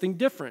something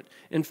different.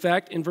 In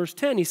fact, in verse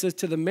 10, he says,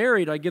 to the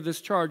married I give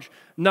this charge,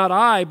 not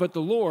I, but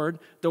the Lord,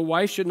 the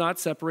wife should not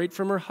separate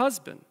from her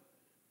husband.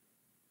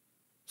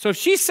 So if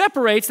she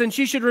separates, then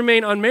she should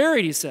remain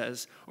unmarried, he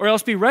says, or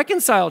else be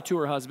reconciled to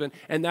her husband,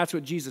 and that's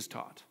what Jesus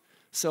taught.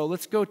 So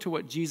let's go to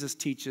what Jesus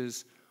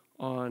teaches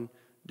on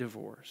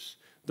divorce.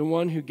 The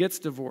one who gets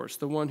divorced,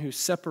 the one who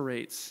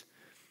separates.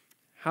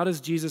 How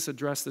does Jesus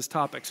address this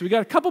topic? So we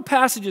got a couple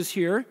passages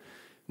here.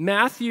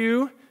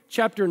 Matthew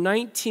chapter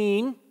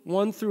 19,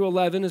 1 through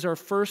 11 is our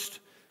first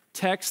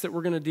text that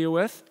we're going to deal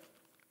with.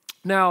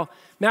 Now,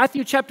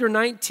 Matthew chapter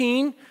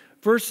 19,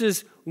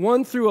 verses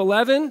 1 through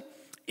 11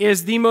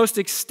 is the most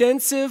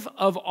extensive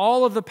of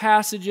all of the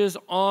passages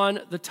on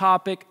the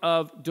topic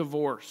of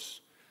divorce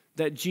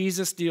that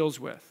Jesus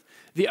deals with.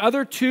 The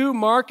other two,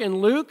 Mark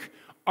and Luke,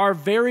 are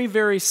very,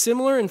 very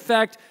similar. In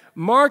fact,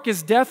 Mark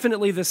is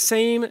definitely the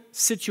same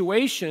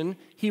situation.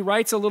 He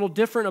writes a little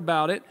different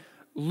about it.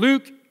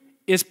 Luke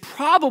is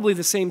probably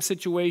the same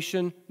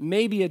situation,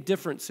 maybe a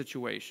different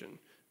situation.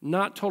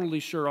 Not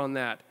totally sure on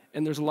that.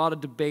 And there's a lot of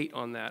debate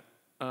on that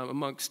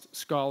amongst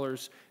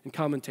scholars and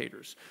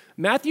commentators.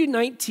 Matthew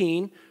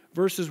 19,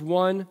 verses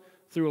 1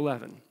 through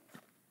 11.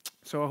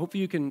 So I hope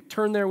you can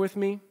turn there with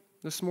me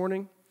this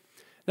morning.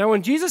 Now,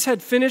 when Jesus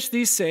had finished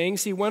these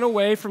sayings, he went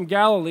away from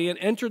Galilee and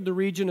entered the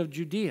region of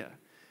Judea,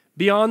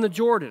 beyond the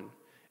Jordan,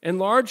 and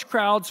large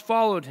crowds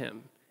followed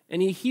him,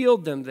 and he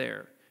healed them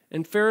there.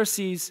 And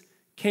Pharisees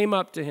came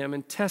up to him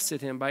and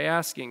tested him by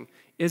asking,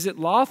 is it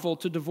lawful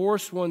to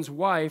divorce one's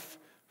wife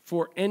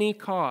for any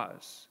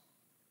cause?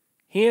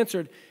 He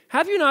answered,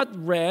 have you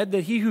not read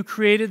that he who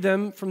created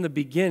them from the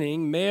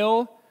beginning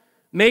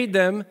made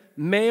them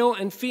male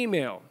and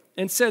female,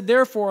 and said,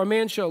 therefore, a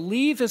man shall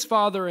leave his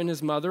father and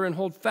his mother and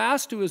hold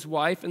fast to his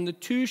wife, and the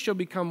two shall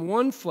become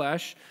one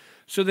flesh,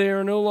 so they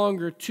are no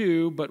longer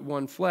two, but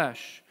one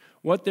flesh.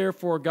 What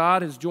therefore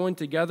God has joined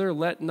together,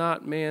 let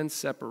not man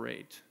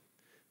separate.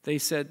 They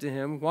said to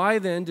him, why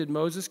then did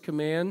Moses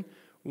command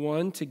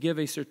one to give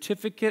a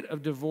certificate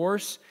of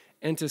divorce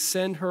and to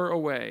send her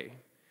away?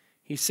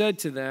 He said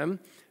to them,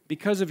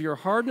 because of your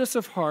hardness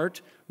of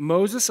heart,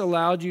 Moses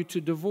allowed you to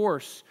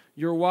divorce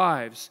your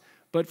wives,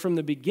 but from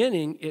the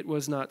beginning it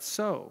was not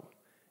so.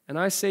 And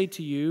I say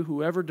to you,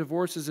 whoever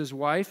divorces his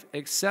wife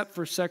except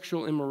for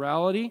sexual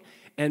immorality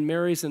and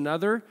marries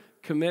another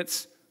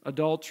commits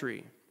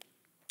adultery.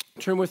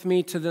 Turn with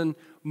me to then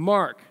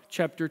Mark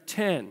chapter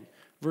 10,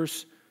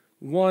 verse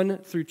 1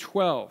 through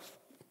 12.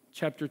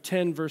 Chapter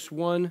 10, verse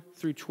 1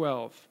 through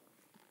 12.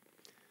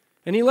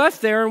 And he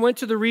left there and went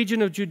to the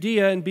region of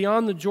Judea and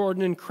beyond the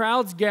Jordan, and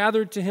crowds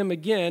gathered to him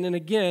again and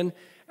again,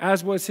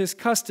 as was his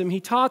custom,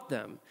 he taught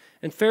them.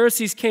 And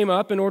Pharisees came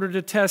up in order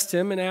to test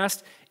him and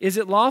asked, is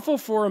it lawful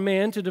for a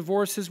man to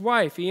divorce his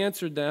wife? He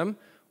answered them,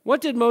 what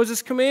did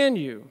Moses command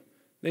you?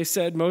 They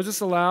said, Moses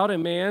allowed a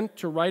man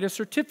to write a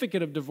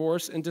certificate of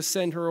divorce and to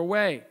send her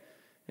away.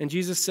 And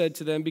Jesus said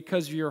to them,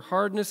 because of your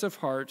hardness of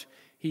heart,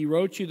 he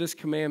wrote you this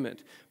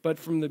commandment. But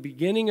from the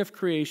beginning of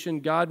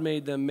creation, God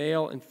made them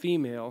male and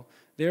female.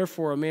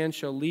 Therefore, a man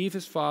shall leave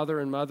his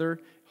father and mother,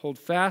 hold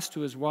fast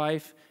to his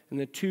wife, and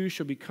the two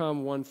shall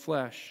become one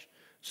flesh.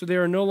 So they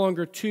are no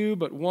longer two,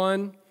 but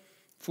one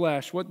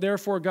flesh. What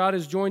therefore God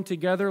has joined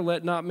together,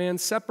 let not man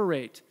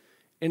separate.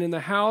 And in the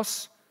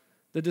house,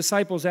 the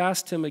disciples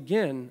asked him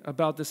again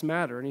about this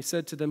matter. And he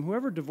said to them,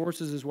 whoever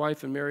divorces his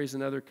wife and marries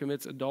another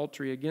commits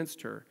adultery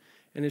against her.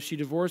 And if she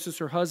divorces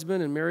her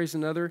husband and marries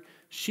another,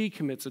 she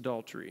commits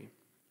adultery.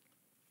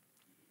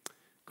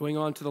 Going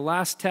on to the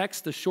last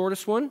text, the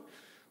shortest one,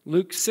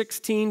 Luke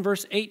 16,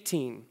 verse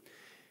 18.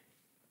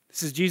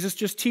 This is Jesus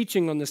just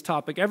teaching on this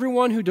topic.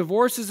 Everyone who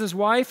divorces his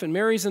wife and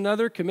marries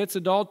another commits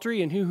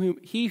adultery, and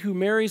he who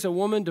marries a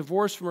woman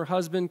divorced from her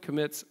husband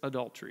commits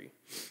adultery.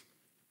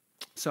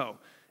 So,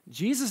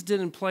 Jesus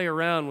didn't play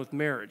around with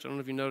marriage. I don't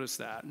know if you noticed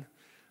that.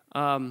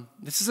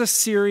 This is a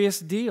serious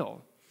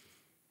deal.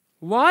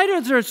 Why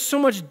is there so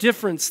much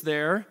difference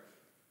there?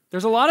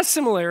 There's a lot of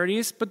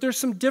similarities, but there's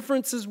some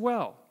difference as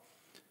well.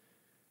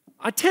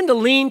 I tend to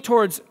lean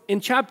towards, in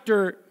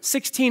chapter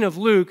 16 of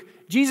Luke,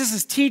 Jesus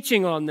is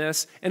teaching on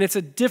this, and it's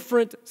a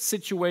different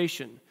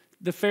situation.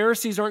 The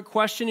Pharisees aren't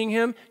questioning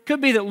him.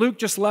 Could be that Luke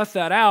just left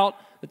that out,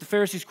 that the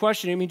Pharisees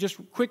questioned him. He just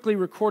quickly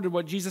recorded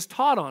what Jesus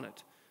taught on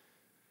it.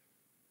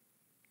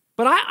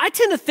 But I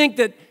tend to think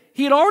that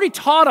he had already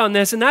taught on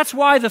this, and that's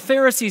why the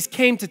Pharisees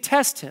came to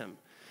test him.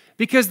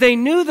 because they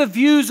knew the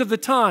views of the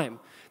time.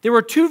 There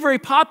were two very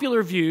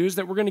popular views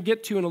that we're going to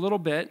get to in a little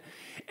bit,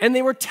 and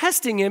they were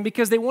testing him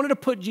because they wanted to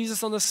put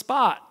Jesus on the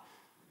spot.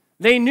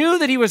 They knew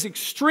that he was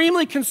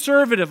extremely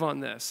conservative on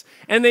this,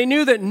 and they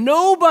knew that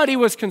nobody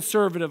was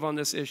conservative on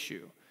this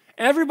issue.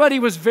 Everybody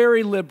was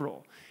very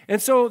liberal.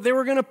 And so they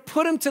were going to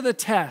put him to the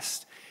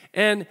test,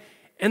 and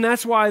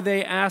that's why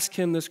they asked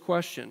him this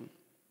question.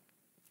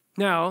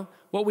 Now,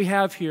 what we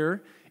have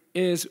here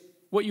is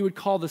what you would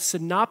call the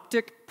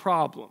synoptic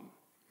problem.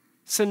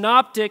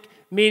 Synoptic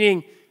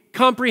meaning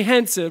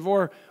comprehensive,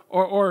 or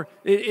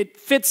it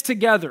fits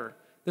together.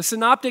 The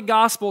synoptic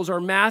gospels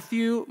are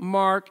Matthew,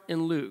 Mark,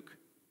 and Luke.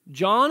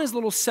 John is a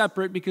little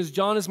separate because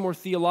John is more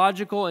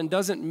theological and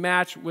doesn't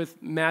match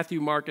with Matthew,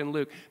 Mark, and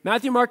Luke.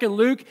 Matthew, Mark, and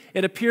Luke,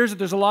 it appears that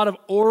there's a lot of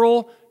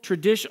oral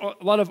tradition,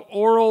 a lot of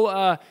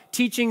oral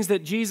teachings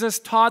that Jesus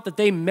taught that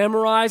they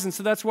memorized, and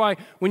so that's why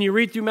when you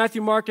read through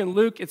Matthew, Mark, and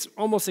Luke, it's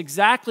almost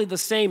exactly the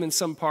same in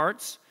some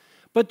parts,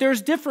 but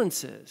there's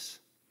differences.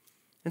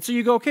 And so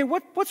you go, okay,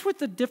 what's with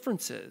the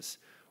differences?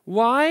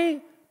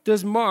 Why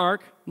does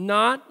Mark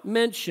not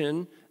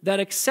mention that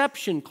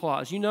exception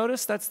clause? You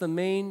notice that's the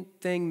main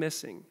thing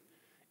missing.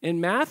 In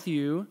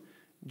Matthew,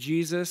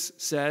 Jesus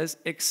says,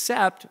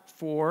 except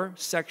for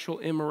sexual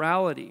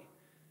immorality,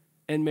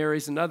 and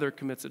marries another,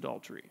 commits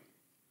adultery.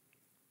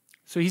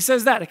 So he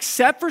says that,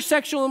 except for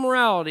sexual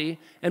immorality,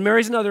 and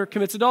marries another,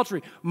 commits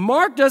adultery.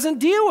 Mark doesn't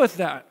deal with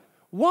that.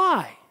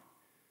 Why?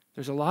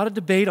 There's a lot of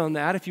debate on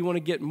that. If you want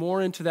to get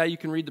more into that, you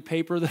can read the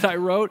paper that I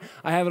wrote.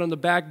 I have it on the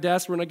back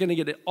desk. We're not going to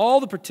get into all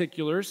the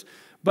particulars,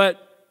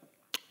 but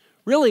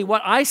really,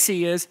 what I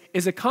see is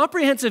a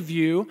comprehensive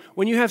view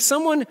when you have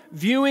someone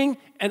viewing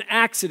an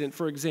accident,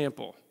 for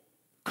example.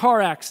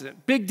 Car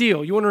accident, big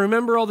deal. You want to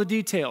remember all the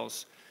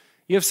details.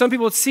 You have some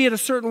people that see it a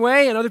certain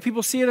way and other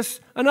people see it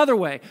another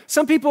way.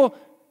 Some people,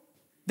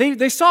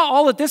 they saw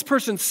all that this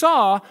person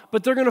saw,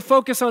 but they're going to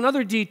focus on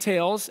other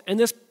details, and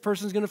this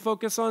person's going to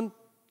focus on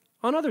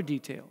other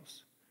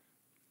details.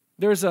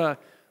 There's a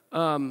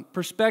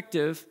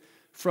perspective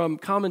from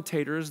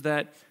commentators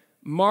that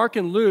Mark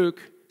and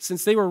Luke,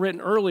 since they were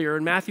written earlier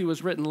and Matthew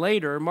was written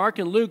later, Mark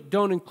and Luke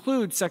don't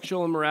include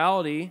sexual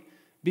immorality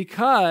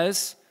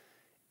because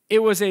it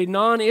was a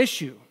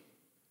non-issue.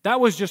 That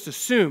was just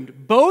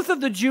assumed. Both of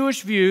the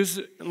Jewish views,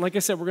 and like I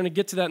said, we're going to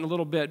get to that in a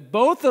little bit,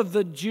 both of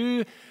the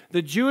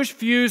Jewish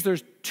views,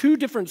 there's two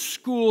different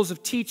schools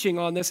of teaching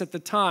on this at the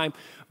time.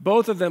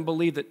 Both of them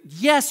believe that,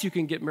 yes, you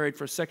can get married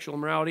for sexual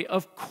immorality,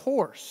 of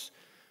course.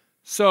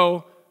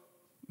 So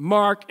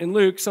Mark and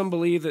Luke, some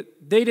believe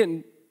that they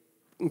didn't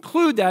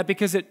include that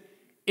because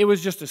it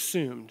was just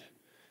assumed.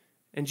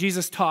 And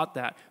Jesus taught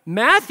that.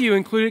 Matthew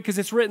included it because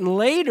it's written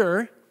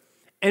later,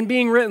 and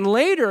being written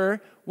later,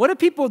 what do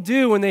people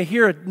do when they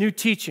hear a new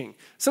teaching?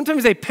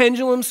 Sometimes they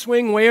pendulum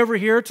swing way over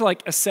here to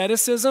like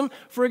asceticism,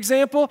 for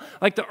example.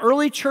 Like the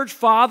early church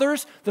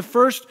fathers, the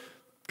first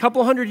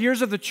couple hundred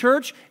years of the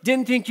church,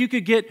 didn't think you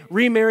could get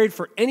remarried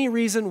for any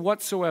reason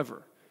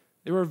whatsoever.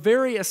 They were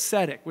very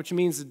ascetic, which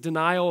means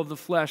denial of the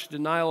flesh,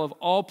 denial of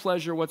all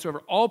pleasure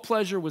whatsoever. All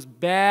pleasure was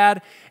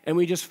bad, and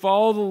we just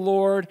follow the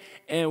Lord,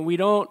 and we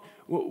don't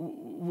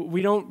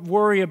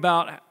worry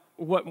about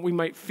what we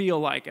might feel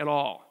like at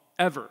all,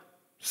 ever.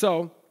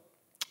 So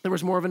there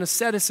was more of an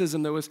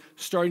asceticism that was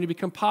starting to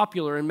become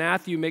popular, and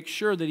Matthew makes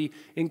sure that he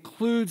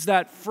includes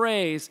that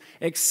phrase,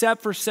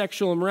 except for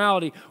sexual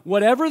immorality.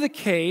 Whatever the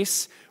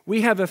case,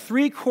 we have a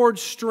three-chord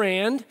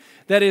strand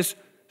that is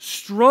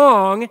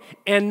strong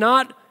and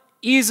not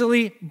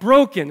easily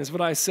broken, is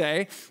what I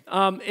say.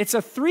 It's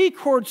a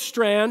three-chord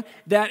strand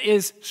that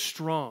is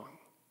strong.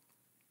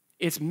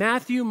 It's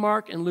Matthew,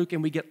 Mark, and Luke,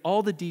 and we get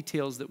all the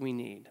details that we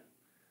need.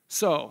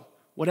 So,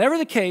 whatever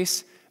the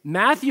case,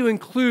 Matthew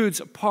includes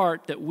a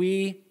part that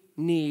we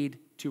need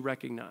to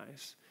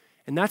recognize.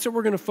 And that's what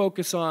we're going to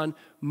focus on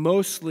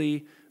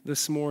mostly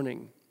this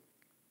morning.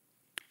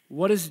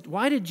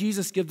 Why did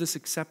Jesus give this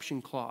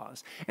exception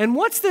clause? And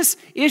what's this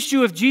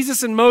issue of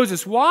Jesus and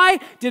Moses? Why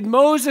did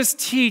Moses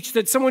teach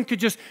that someone could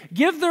just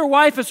give their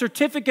wife a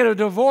certificate of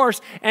divorce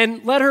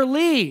and let her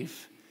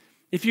leave?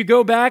 If you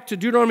go back to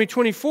Deuteronomy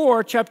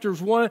 24,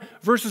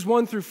 verses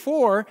 1 through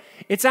 4,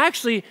 it's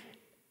actually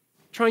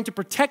trying to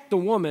protect the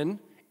woman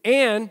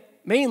and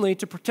mainly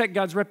to protect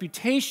God's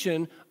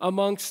reputation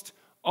amongst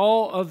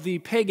all of the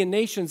pagan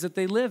nations that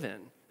they live in,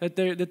 that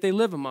they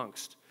live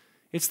amongst.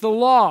 It's the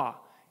law.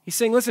 He's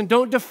saying, listen,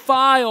 don't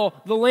defile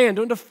the land.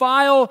 Don't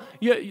defile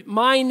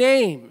my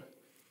name.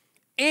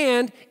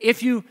 And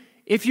if you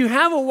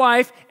have a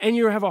wife and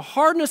you have a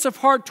hardness of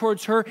heart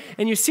towards her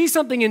and you see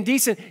something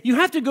indecent, you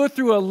have to go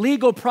through a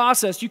legal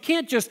process. You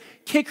can't just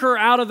kick her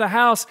out of the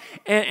house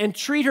and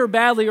treat her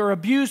badly or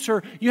abuse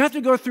her. You have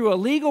to go through a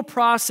legal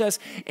process.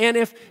 And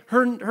if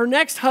her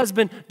next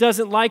husband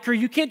doesn't like her,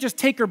 you can't just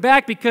take her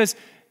back because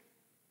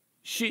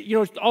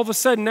all of a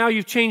sudden now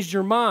you've changed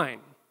your mind.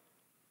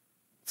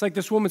 It's like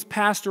this woman's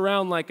passed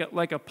around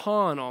like a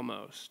pawn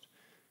almost.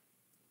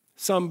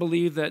 Some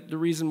believe that the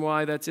reason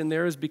why that's in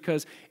there is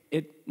because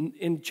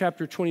in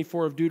chapter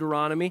 24 of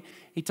Deuteronomy,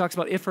 he talks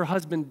about if her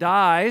husband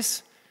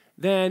dies,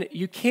 then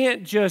you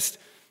can't just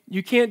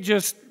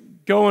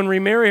go and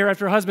remarry her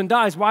after her husband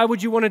dies. Why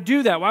would you want to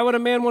do that? Why would a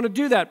man want to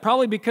do that?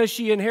 Probably because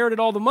she inherited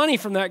all the money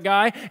from that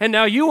guy, and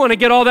now you want to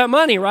get all that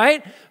money,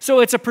 right? So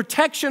it's a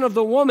protection of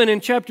the woman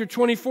in chapter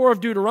 24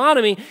 of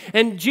Deuteronomy,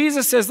 and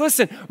Jesus says,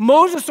 listen,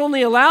 Moses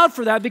only allowed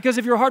for that because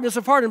of your hardness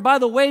of heart. And by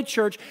the way,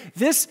 church,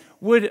 this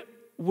would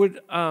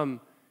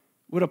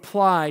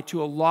apply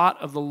to a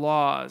lot of the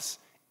laws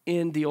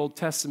in the Old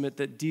Testament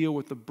that deal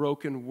with the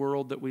broken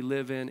world that we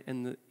live in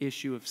and the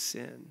issue of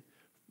sin,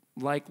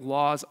 like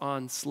laws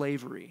on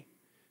slavery.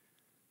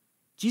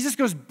 Jesus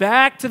goes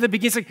back to the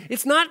beginning.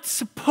 It's not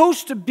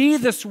supposed to be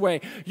this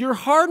way. Your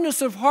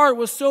hardness of heart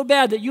was so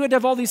bad that you had to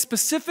have all these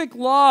specific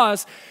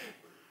laws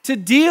to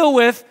deal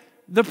with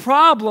the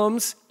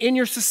problems in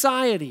your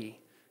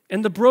society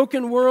and the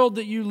broken world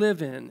that you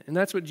live in. And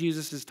that's what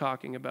Jesus is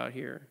talking about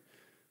here.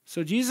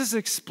 So Jesus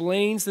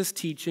explains this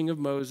teaching of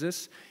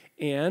Moses,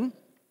 and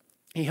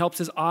he helps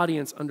his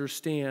audience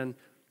understand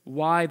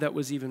why that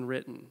was even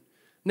written.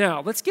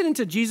 Now, let's get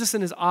into Jesus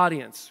and his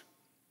audience.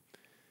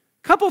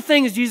 Couple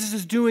things Jesus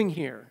is doing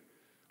here.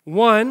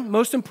 One,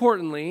 most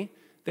importantly,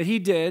 that he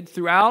did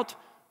throughout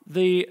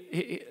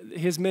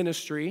his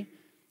ministry,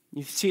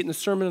 you see it in the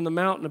Sermon on the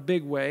Mount in a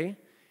big way,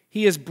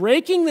 he is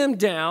breaking them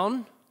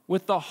down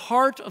with the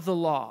heart of the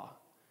law.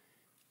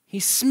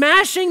 He's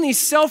smashing these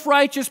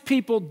self-righteous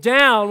people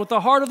down with the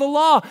heart of the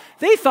law.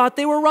 They thought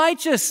they were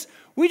righteous.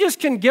 We just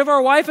can give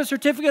our wife a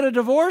certificate of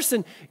divorce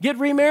and get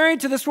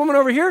remarried to this woman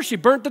over here. She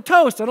burnt the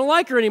toast. I don't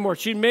like her anymore.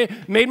 She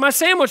made my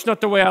sandwich not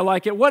the way I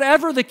like it.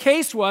 Whatever the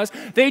case was,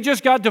 they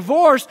just got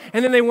divorced,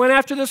 and then they went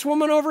after this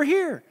woman over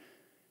here.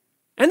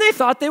 And they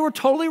thought they were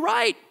totally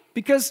right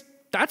because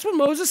that's what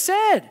Moses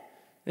said.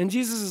 And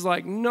Jesus is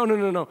like,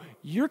 no.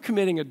 You're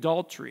committing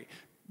adultery.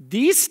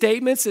 These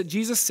statements that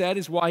Jesus said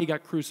is why he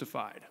got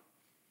crucified.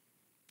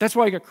 That's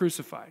why he got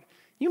crucified.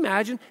 Can you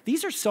imagine?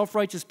 These are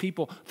self-righteous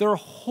people. Their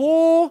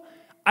whole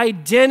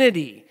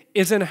identity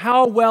is in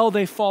how well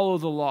they follow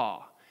the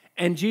law.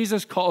 And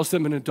Jesus calls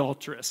them an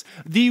adulteress.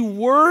 The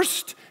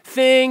worst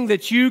thing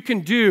that you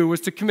can do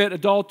was to commit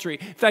adultery.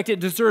 In fact, it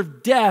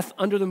deserved death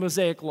under the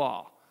Mosaic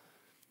law.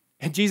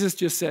 And Jesus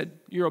just said,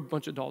 you're a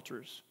bunch of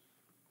adulterers.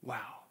 Wow.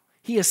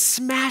 He is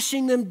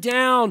smashing them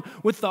down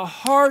with the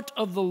heart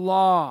of the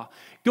law.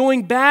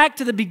 Going back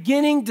to the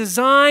beginning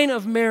design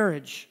of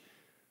marriage.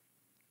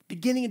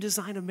 Beginning and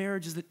design of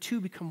marriage is that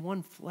two become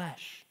one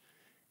flesh.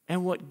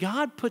 And what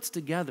God puts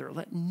together,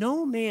 let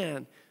no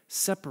man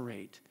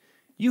separate.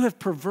 You have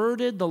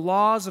perverted the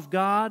laws of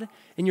God,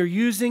 and you're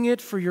using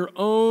it for your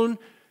own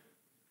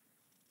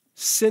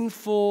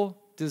sinful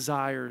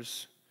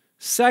desires.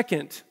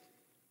 Second,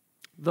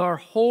 their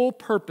whole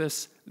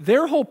purpose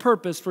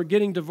for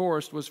getting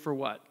divorced was for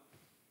what?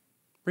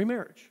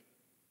 Remarriage.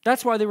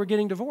 That's why they were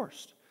getting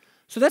divorced.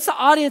 So that's the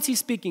audience he's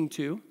speaking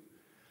to.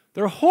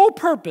 Their whole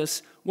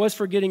purpose was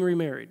for getting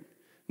remarried.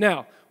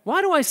 Now,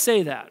 why do I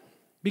say that?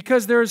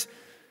 Because there's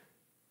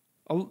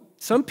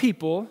some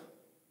people,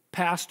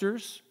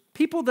 pastors,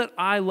 people that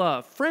I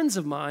love, friends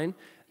of mine,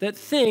 that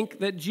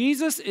think that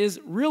Jesus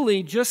is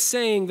really just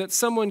saying that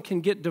someone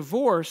can get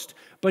divorced,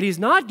 but he's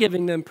not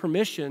giving them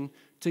permission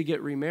to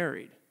get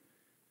remarried.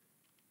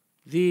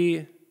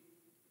 The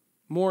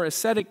more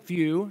ascetic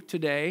view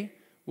today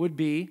would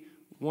be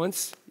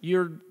once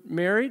you're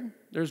married,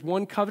 there's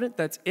one covenant,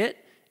 that's it.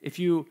 If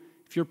your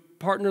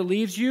partner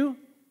leaves you,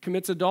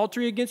 commits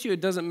adultery against you,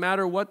 it doesn't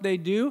matter what they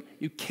do,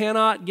 you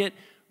cannot get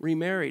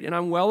remarried. And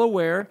I'm well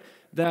aware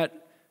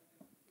that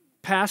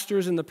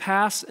pastors in the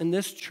past in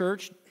this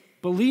church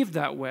believed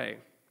that way.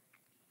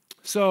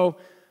 So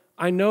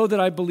I know that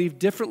I believe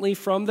differently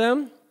from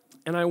them,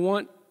 and I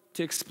want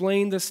to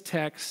explain this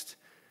text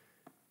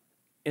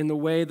in the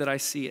way that I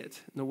see it,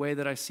 in the way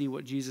that I see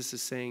what Jesus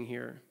is saying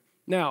here.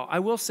 Now, I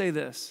will say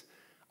this.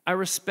 I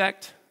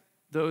respect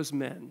those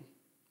men.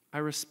 I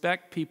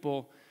respect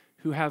people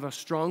who have a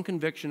strong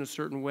conviction a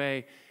certain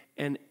way,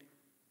 and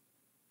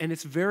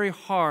it's very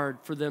hard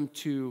for them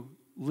to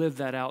live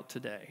that out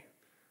today.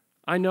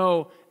 I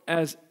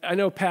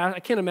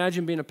can't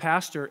imagine being a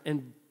pastor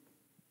and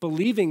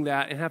believing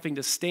that and having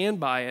to stand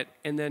by it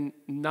and then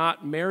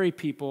not marry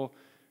people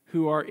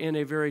who are in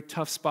a very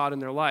tough spot in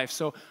their life.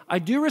 So I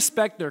do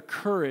respect their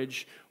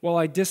courage while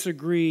I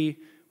disagree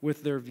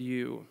with their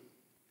view.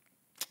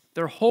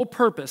 Their whole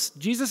purpose,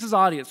 Jesus'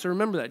 audience, so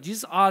remember that,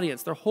 Jesus'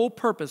 audience, their whole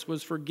purpose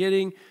was for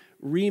getting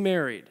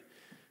remarried.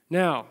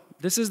 Now,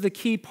 this is the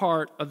key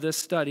part of this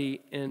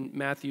study in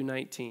Matthew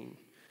 19.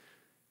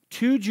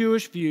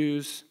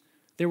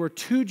 There were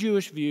two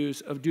Jewish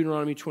views of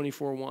Deuteronomy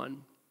 24:1.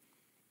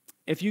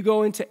 If you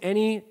go into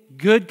any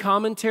good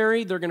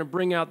commentary, they're going to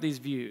bring out these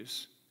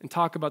views and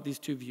talk about these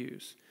two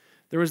views.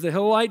 There was the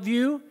Hillelite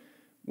view,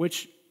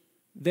 which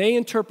they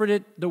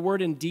interpreted the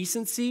word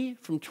indecency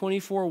from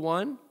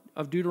 24:1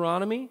 of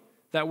Deuteronomy.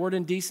 That word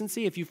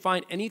indecency, if you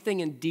find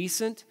anything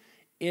indecent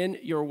in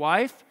your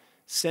wife,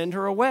 send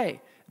her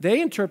away.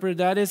 They interpreted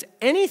that as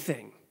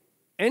anything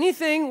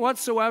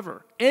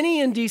whatsoever, any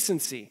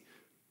indecency,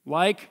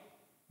 like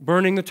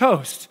burning the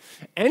toast.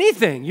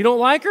 Anything. You don't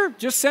like her?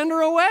 Just send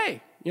her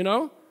away. you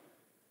know?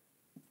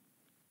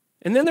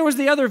 And then there was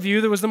the other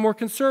view that was the more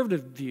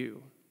conservative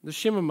view, the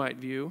Shemite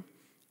view,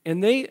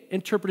 and they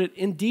interpreted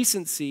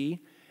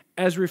indecency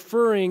as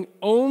referring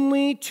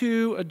only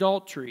to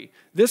adultery.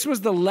 This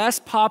was the less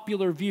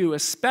popular view,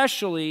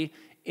 especially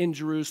in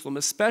Jerusalem,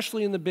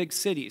 especially in the big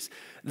cities.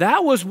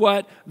 That was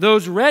what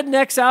those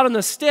rednecks out in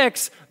the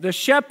sticks, the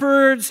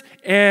shepherds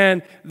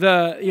and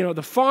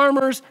the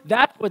farmers,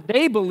 that's what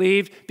they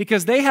believed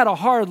because they had a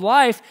hard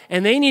life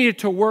and they needed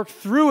to work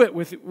through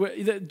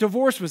it.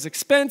 Divorce was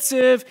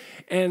expensive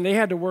and they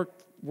had to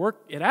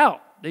work it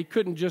out. They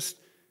couldn't just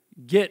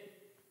get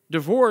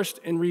divorced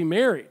and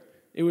remarried.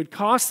 It would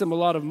cost them a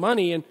lot of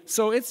money. And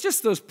so it's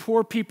just those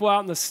poor people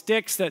out in the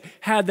sticks that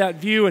had that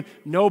view, and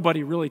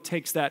nobody really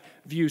takes that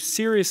view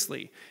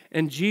seriously.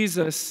 And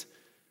Jesus,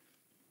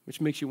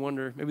 which makes you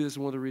wonder, maybe this is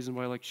one of the reasons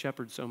why I like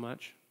shepherds so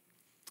much.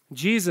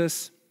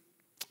 Jesus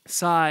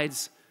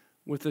sides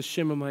with the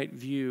Shemite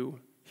view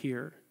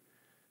here.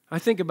 I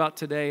think about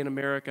today in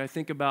America, I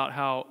think about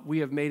how we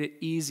have made it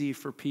easy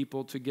for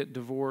people to get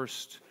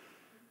divorced,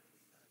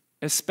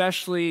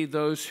 especially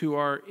those who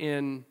are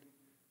in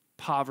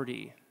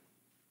poverty.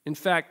 In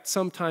fact,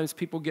 sometimes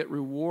people get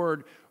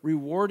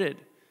rewarded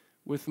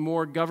with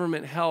more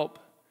government help.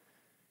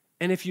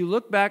 And if you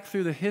look back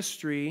through the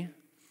history,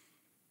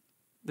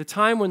 the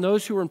time when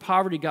those who were in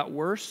poverty got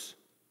worse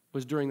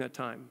was during that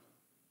time.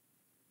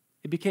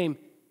 It became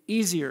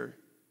easier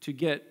to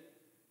get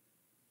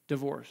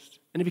divorced.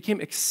 And it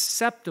became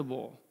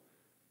acceptable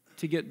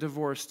to get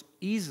divorced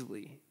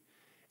easily.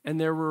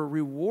 And there were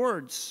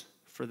rewards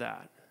for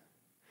that.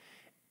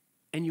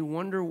 And you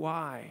wonder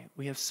why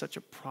we have such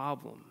a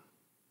problem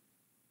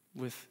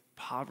with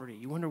poverty.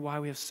 You wonder why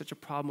we have such a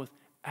problem with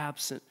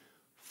absent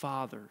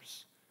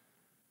fathers.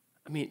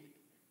 I mean,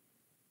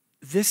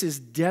 this is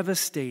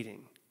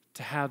devastating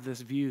to have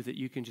this view that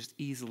you can just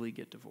easily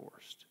get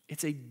divorced.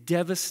 It's a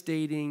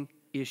devastating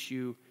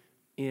issue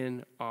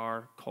in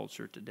our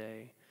culture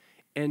today.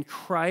 And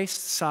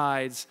Christ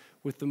sides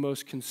with the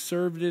most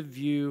conservative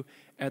view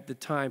at the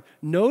time.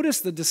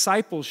 Notice the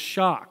disciples'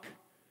 shock.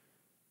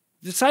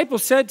 The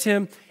disciples said to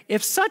him,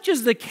 if such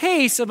is the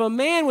case of a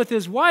man with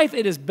his wife,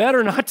 it is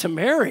better not to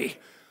marry.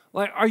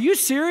 Like, are you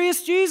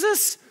serious,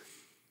 Jesus?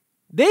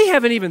 They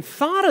haven't even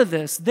thought of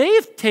this.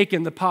 They've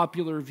taken the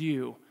popular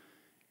view.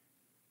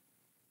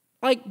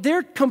 Like,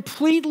 they're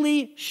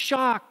completely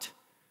shocked.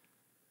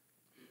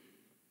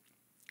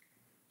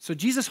 So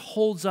Jesus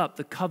holds up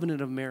the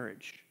covenant of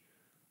marriage,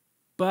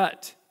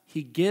 but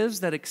he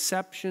gives that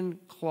exception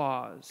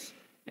clause,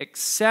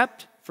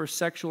 except for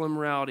sexual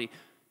immorality.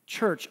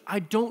 Church, I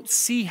don't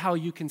see how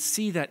you can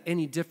see that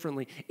any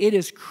differently. It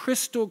is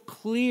crystal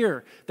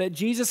clear that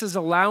Jesus is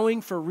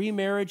allowing for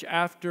remarriage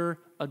after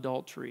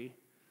adultery.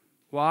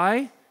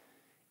 Why?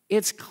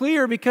 It's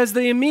clear because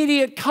the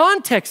immediate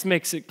context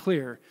makes it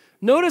clear.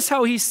 Notice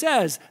how he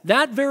says,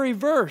 that very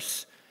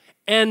verse,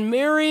 and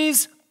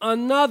marries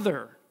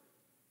another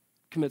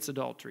commits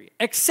adultery,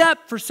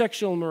 except for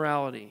sexual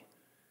immorality.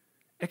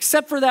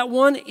 Except for that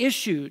one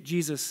issue,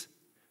 Jesus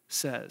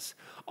says.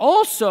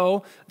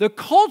 Also, the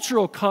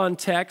cultural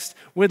context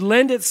would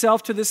lend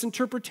itself to this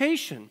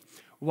interpretation.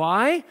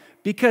 Why?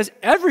 Because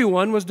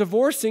everyone was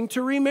divorcing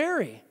to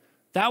remarry.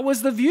 That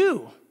was the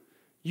view.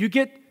 You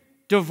get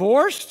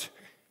divorced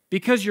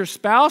because your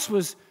spouse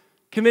was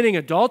committing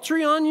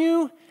adultery on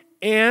you,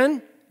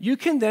 and you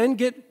can then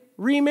get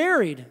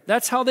remarried.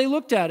 That's how they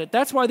looked at it.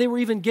 That's why they were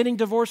even getting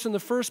divorced in the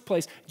first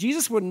place.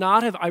 Jesus would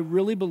not have, I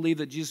really believe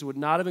that Jesus would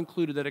not have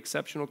included that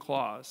exceptional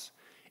clause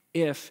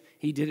if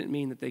he didn't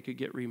mean that they could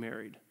get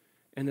remarried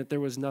and that there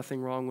was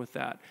nothing wrong with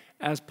that.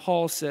 As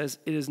Paul says,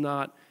 it is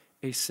not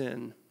a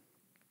sin.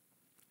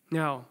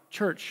 Now,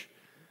 church,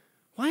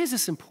 why is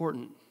this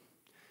important?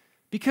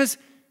 Because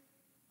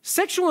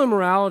sexual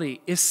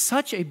immorality is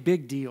such a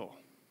big deal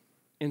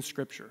in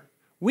Scripture.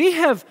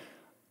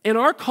 In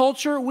our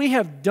culture, we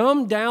have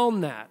dumbed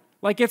down that.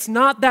 Like it's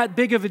not that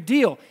big of a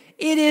deal.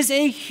 It is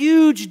a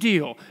huge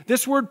deal.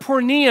 This word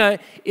porneia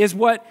is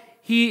what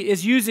he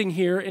is using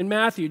here in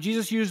Matthew.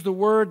 Jesus used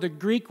the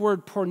Greek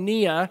word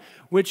porneia,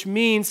 which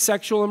means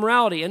sexual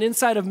immorality. And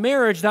inside of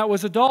marriage, that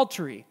was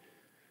adultery.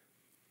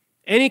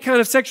 Any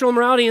kind of sexual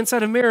immorality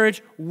inside of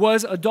marriage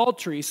was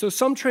adultery. So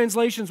some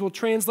translations will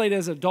translate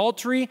as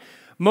adultery.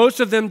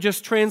 Most of them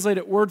just translate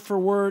it word for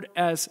word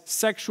as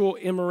sexual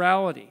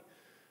immorality.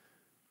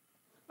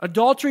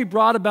 Adultery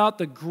brought about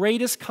the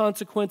greatest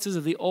consequences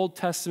of the Old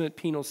Testament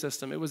penal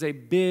system. It was a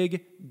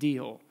big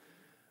deal.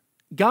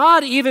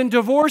 God even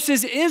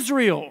divorces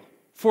Israel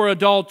for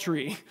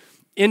adultery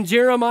in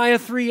Jeremiah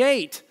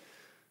 3:8.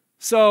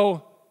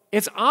 So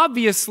it's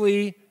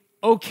obviously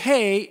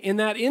okay in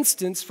that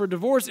instance for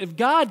divorce if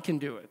God can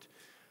do it.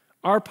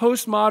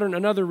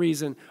 Another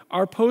reason,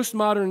 our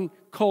postmodern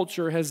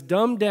culture has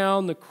dumbed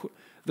down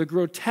the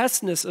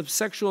grotesqueness of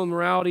sexual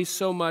immorality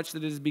so much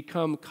that it has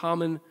become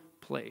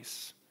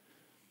commonplace.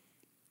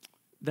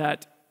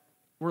 That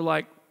we're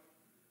like,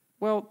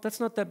 well, that's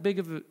not that big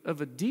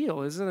of a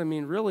deal, is it? I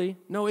mean, really?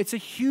 No, it's a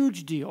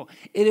huge deal.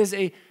 It is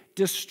a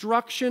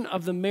destruction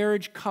of the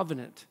marriage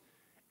covenant.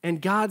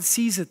 And God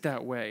sees it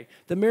that way.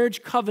 The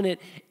marriage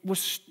covenant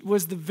was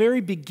the very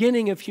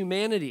beginning of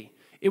humanity.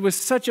 It was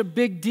such a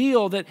big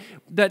deal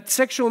that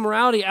sexual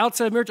immorality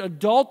outside of marriage,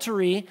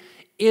 adultery,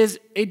 is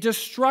a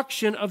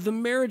destruction of the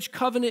marriage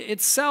covenant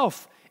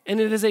itself. And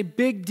it is a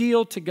big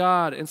deal to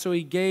God. And so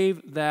he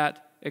gave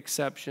that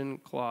exception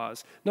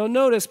clause. Now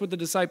notice what the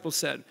disciples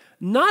said.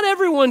 Not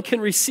everyone can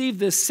receive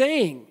this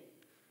saying.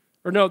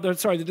 Or no,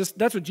 sorry,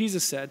 that's what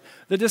Jesus said.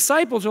 The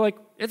disciples are like,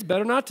 it's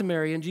better not to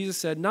marry. And Jesus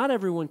said, not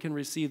everyone can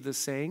receive this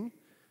saying,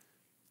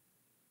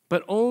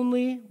 but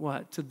only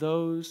what? To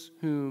those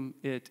whom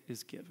it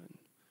is given.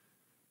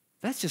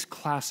 That's just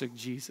classic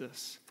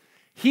Jesus.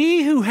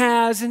 He who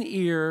has an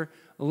ear,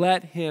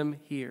 let him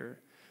hear.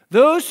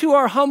 Those who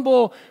are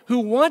humble, who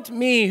want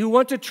me, who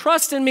want to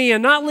trust in me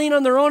and not lean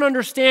on their own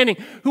understanding,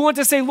 who want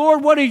to say,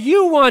 Lord, what do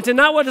you want and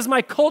not what does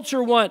my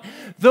culture want?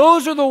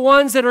 Those are the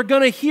ones that are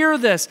going to hear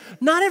this.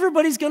 Not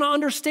everybody's going to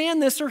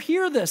understand this or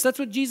hear this. That's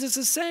what Jesus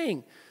is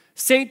saying.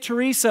 St.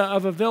 Teresa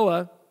of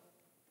Avila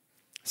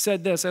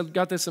said this. I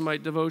got this in my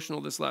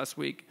devotional this last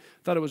week.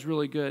 Thought it was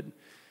really good.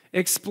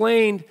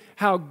 Explained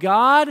how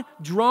God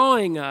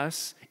drawing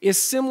us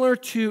is similar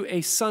to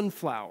a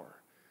sunflower.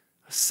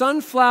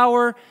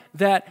 Sunflower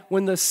that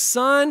when the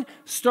sun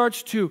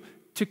starts to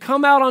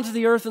come out onto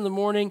the earth in the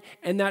morning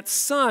and that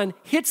sun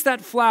hits that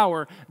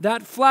flower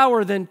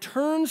then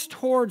turns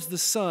towards the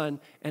sun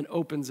and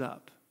opens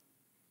up.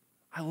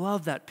 I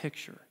love that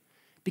picture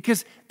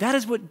because that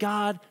is what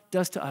God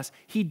does to us.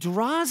 He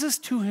draws us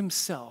to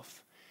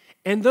himself.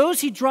 And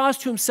those he draws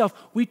to himself,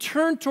 we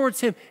turn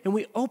towards him and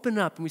we open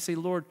up and we say,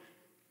 Lord,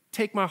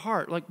 take my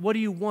heart. Like, what do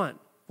you want?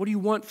 What do you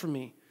want from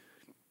me?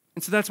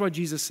 And so that's why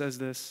Jesus says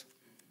this.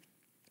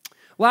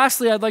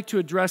 Lastly, I'd like to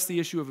address the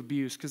issue of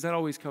abuse because that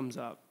always comes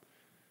up.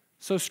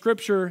 So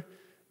Scripture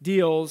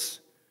deals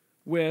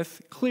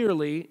with,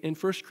 clearly, in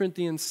 1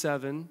 Corinthians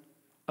 7,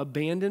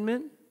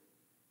 abandonment.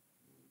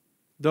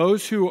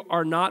 Those who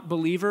are not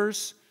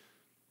believers,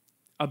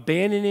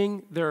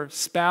 abandoning their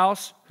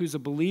spouse who's a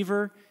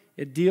believer.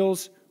 It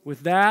deals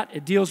with that.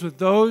 It deals with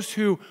those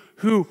who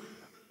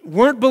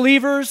weren't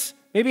believers,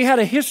 maybe had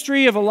a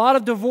history of a lot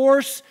of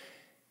divorce,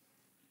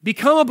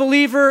 become a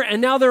believer,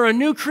 and now they're a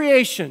new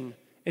creation.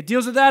 It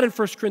deals with that in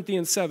 1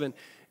 Corinthians 7.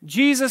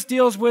 Jesus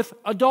deals with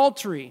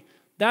adultery.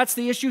 That's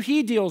the issue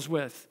he deals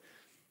with.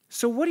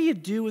 So what do you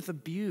do with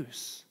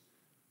abuse?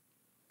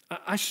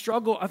 I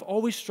struggle. I've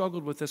always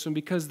struggled with this one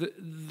because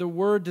the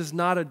word does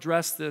not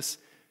address this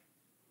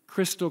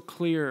crystal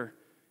clear.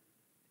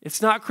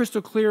 It's not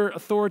crystal clear,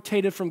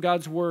 authoritative from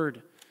God's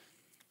word.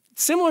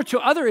 Similar to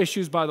other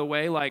issues, by the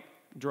way, like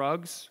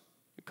drugs,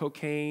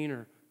 cocaine,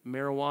 or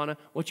marijuana.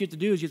 What you have to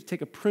do is you have to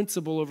take a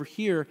principle over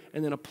here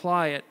and then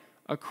apply it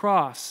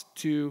across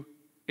to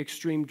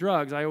extreme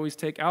drugs. I always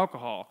take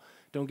alcohol.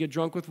 Don't get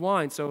drunk with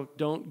wine. So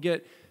don't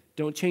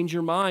change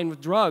your mind with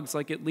drugs,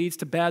 like it leads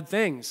to bad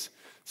things.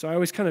 So I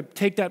always kind of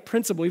take that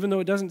principle, even though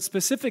it doesn't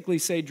specifically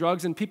say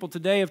drugs, and people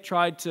today have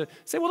tried to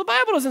say, well, the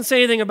Bible doesn't say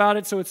anything about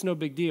it, so it's no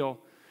big deal.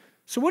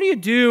 So what do you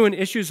do in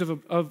issues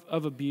of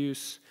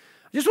abuse?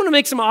 I just want to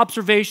make some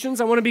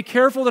observations. I want to be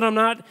careful that I'm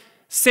not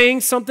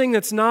saying something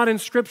that's not in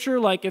Scripture,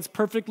 like it's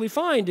perfectly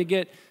fine to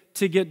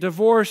get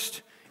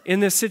divorced in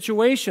this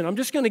situation. I'm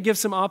just going to give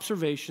some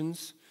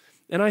observations.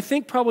 And I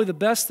think probably the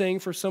best thing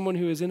for someone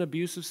who is in an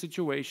abusive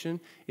situation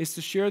is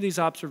to share these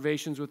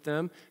observations with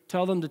them,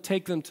 tell them to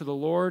take them to the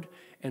Lord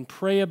and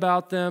pray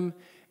about them,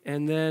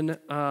 and then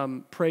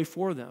pray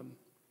for them.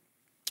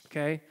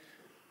 Okay?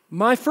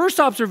 My first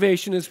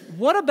observation is,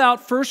 what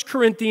about 1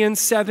 Corinthians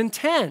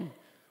 7:10?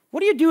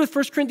 What do you do with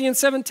 1 Corinthians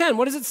 7:10?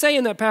 What does it say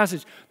in that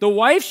passage? The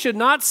wife should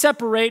not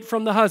separate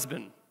from the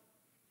husband.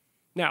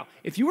 Now,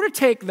 if you were to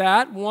take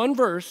that one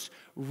verse,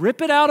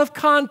 rip it out of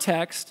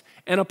context,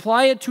 and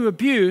apply it to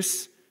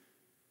abuse,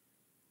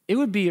 it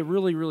would be a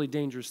really, really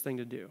dangerous thing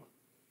to do.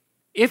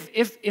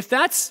 If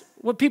that's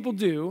what people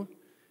do,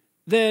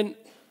 then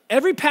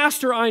every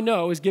pastor I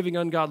know is giving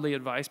ungodly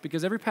advice,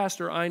 because every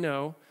pastor I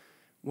know,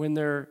 when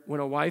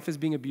a wife is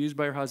being abused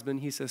by her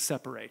husband, he says,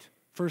 separate.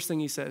 First thing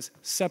he says,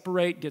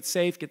 separate, get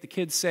safe, get the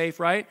kids safe,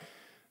 right?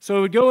 So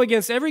it would go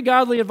against every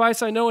godly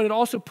advice I know, and it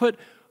also put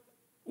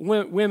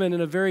women in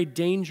a very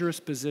dangerous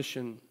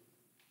position.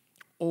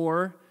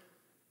 Or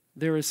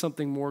there is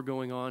something more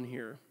going on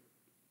here.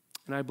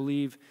 And I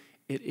believe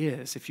it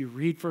is. If you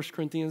read 1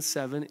 Corinthians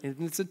 7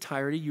 in its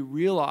entirety, you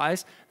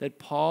realize that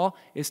Paul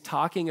is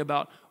talking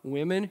about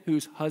women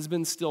whose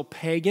husband's still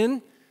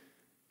pagan,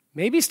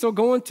 maybe still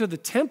going to the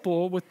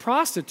temple with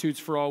prostitutes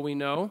for all we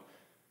know.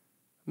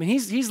 I mean,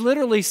 he's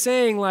literally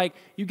saying, like,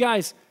 you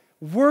guys,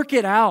 work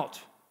it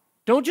out.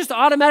 Don't just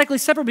automatically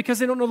separate because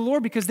they don't know the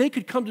Lord, because they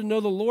could come to know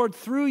the Lord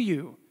through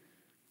you,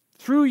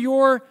 through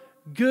your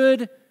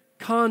good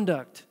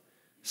conduct.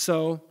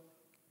 So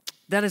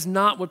that is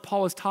not what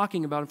Paul is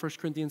talking about in 1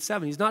 Corinthians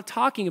 7. He's not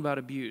talking about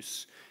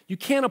abuse. You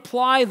can't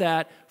apply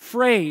that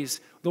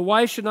phrase, the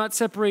wife should not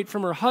separate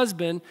from her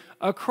husband,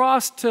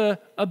 across to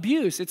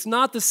abuse. It's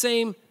not the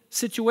same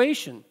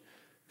situation.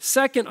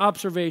 Second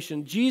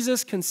observation,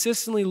 Jesus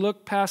consistently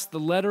looked past the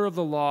letter of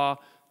the law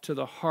to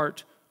the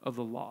heart of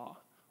the law,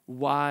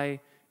 why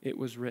it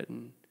was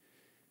written.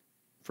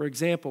 For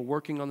example,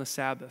 working on the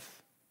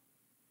Sabbath.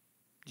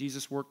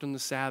 Jesus worked on the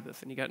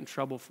Sabbath, and he got in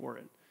trouble for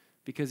it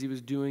because he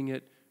was doing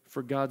it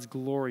for God's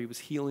glory. He was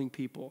healing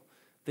people.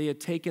 They had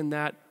taken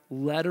that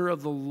letter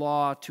of the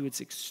law to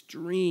its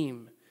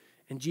extreme,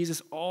 and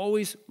Jesus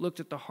always looked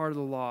at the heart of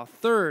the law.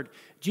 Third,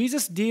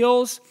 Jesus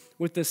deals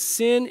with the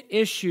sin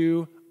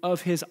issue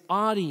of his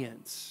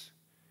audience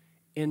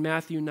in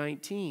Matthew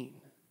 19.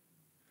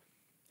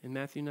 In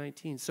Matthew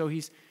 19. So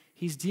he's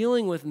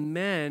dealing with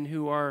men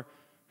who are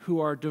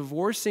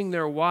divorcing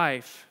their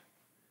wife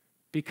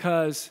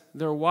because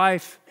their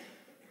wife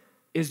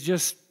is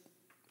just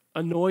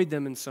annoyed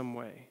them in some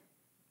way.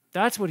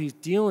 That's what he's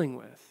dealing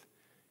with.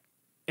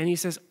 And he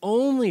says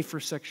only for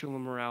sexual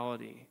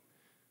immorality.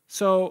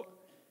 So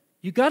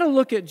you got to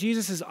look at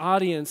Jesus'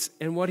 audience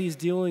and what he's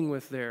dealing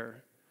with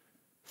there.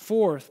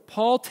 Fourth,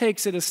 Paul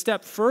takes it a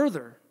step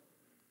further.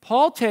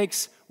 Paul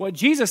takes what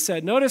Jesus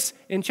said. Notice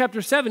in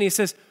chapter 7, he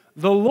says,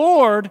 "The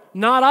Lord,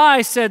 not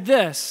I, said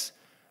this."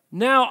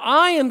 Now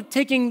I am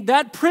taking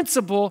that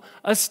principle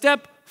a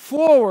step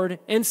forward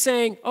and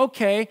saying,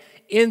 okay,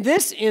 in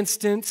this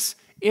instance,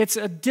 it's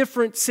a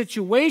different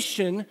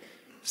situation,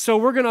 so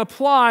we're going to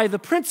apply the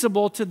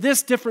principle to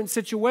this different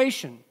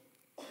situation.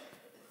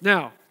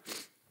 Now,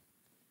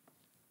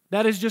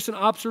 that is just an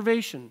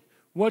observation.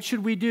 What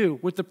should we do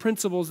with the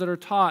principles that are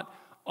taught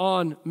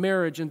on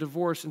marriage and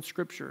divorce in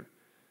Scripture?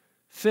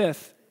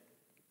 Fifth,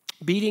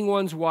 beating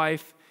one's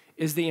wife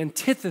is the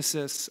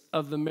antithesis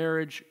of the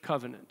marriage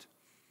covenant.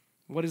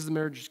 What is the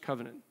marriage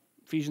covenant?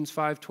 Ephesians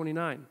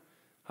 5:29.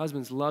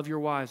 Husbands, love your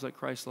wives like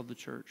Christ loved the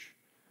church.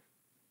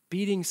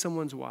 Beating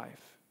someone's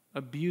wife,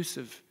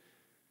 abusive,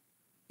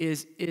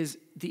 is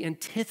the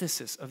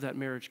antithesis of that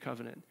marriage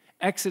covenant.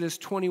 Exodus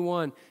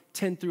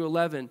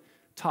 21:10-11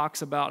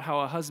 talks about how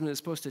a husband is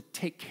supposed to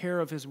take care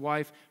of his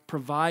wife,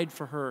 provide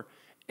for her,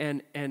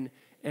 and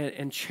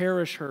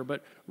cherish her,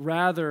 but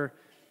rather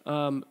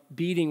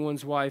beating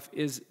one's wife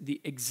is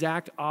the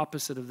exact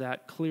opposite of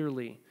that,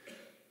 clearly.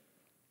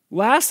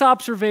 Last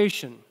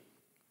observation,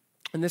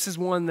 and this is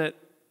one that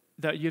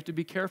you have to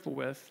be careful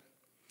with.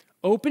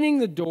 Opening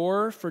the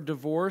door for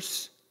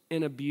divorce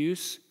and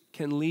abuse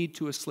can lead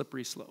to a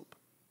slippery slope.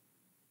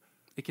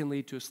 It can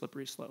lead to a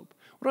slippery slope.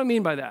 What do I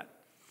mean by that?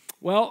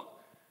 Well,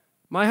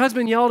 my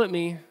husband yelled at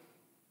me.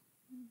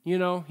 You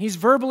know, he's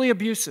verbally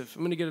abusive.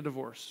 I'm going to get a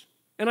divorce.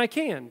 And I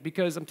can,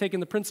 because I'm taking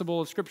the principle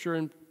of Scripture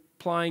and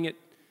applying it.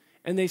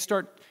 And they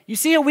start, you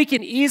see how we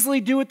can easily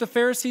do what the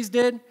Pharisees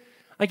did?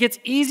 Like, it's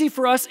easy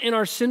for us in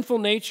our sinful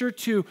nature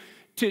to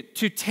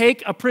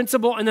take a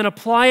principle and then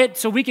apply it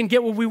so we can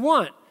get what we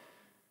want.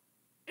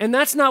 And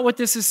that's not what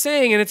this is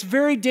saying, and it's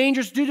very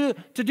dangerous to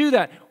do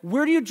that.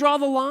 Where do you draw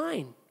the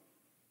line?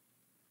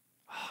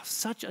 Oh,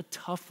 such a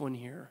tough one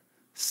here.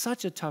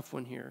 Such a tough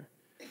one here.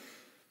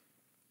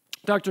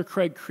 Dr.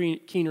 Craig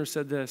Keener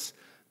said this.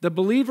 The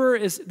believer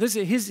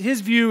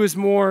his view is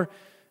more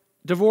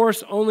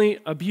divorce, only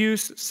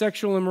abuse,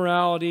 sexual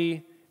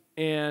immorality,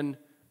 and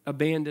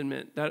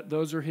abandonment.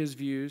 Those are his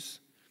views.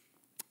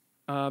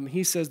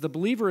 He says the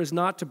believer is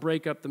not to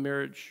break up the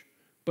marriage,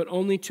 but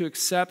only to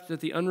accept that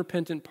the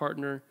unrepentant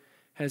partner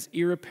has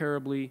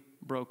irreparably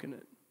broken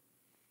it.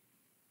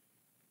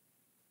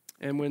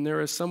 And when there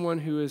is someone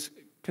who is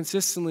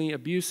consistently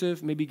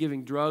abusive, maybe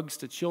giving drugs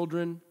to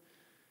children,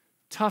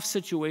 tough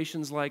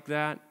situations like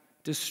that,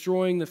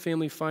 destroying the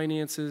family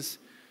finances,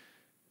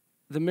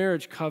 the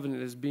marriage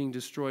covenant is being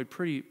destroyed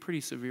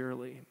pretty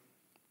severely.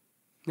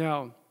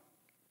 Now,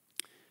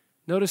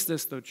 notice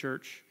this though,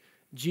 church.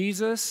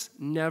 Jesus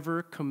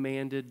never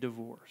commanded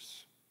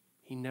divorce.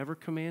 He never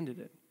commanded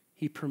it.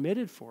 He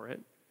permitted for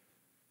it,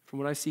 from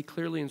what I see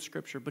clearly in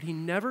Scripture, but he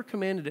never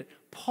commanded it.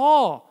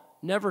 Paul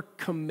never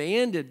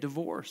commanded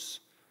divorce.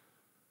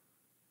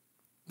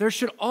 There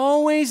should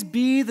always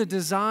be the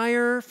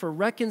desire for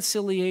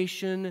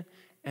reconciliation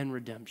and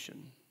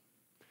redemption.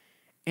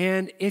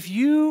 And if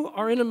you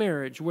are in a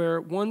marriage where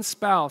one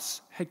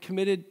spouse had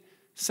committed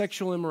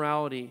sexual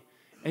immorality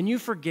and you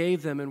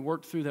forgave them and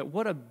worked through that,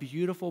 what a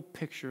beautiful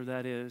picture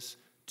that is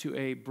to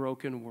a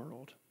broken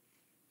world.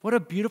 What a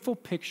beautiful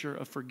picture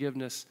of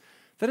forgiveness.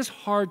 That is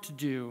hard to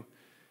do,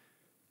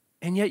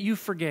 and yet you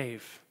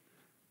forgave.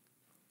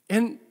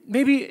 And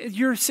maybe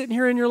you're sitting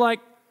here and you're like,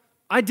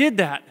 I did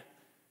that.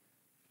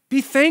 Be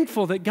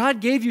thankful that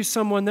God gave you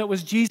someone that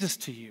was Jesus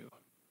to you.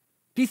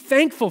 Be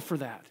thankful for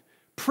that.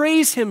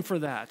 Praise him for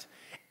that.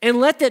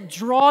 And let that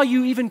draw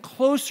you even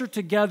closer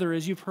together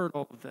as you've heard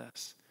all of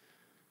this.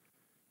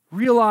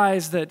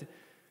 Realize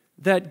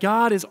that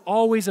God is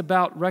always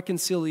about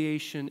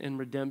reconciliation and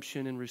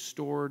redemption and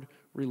restored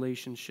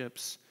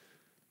relationships.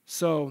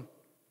 So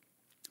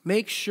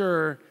make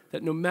sure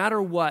that no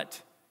matter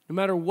what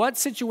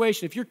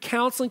situation, if you're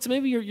counseling, so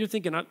maybe you're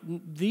thinking,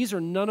 these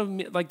are none of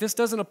me, like this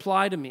doesn't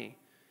apply to me.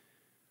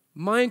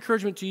 My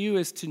encouragement to you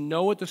is to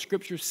know what the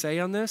Scriptures say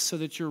on this so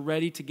that you're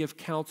ready to give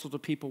counsel to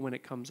people when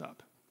it comes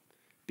up.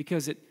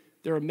 Because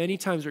there are many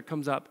times where it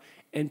comes up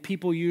and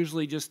people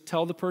usually just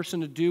tell the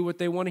person to do what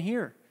they want to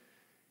hear.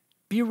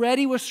 Be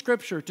ready with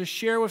Scripture to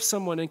share with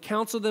someone and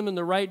counsel them in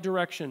the right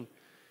direction.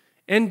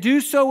 And do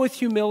so with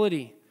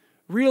humility,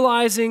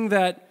 realizing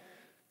that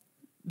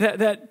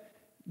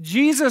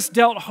Jesus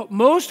dealt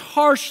most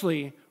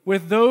harshly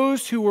with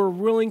those who were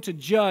willing to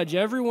judge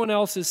everyone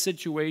else's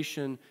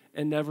situation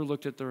and never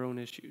looked at their own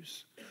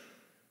issues.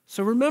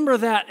 So remember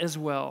that as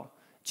well.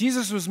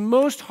 Jesus was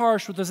most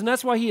harsh with us, and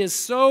that's why he is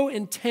so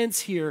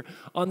intense here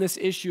on this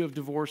issue of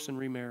divorce and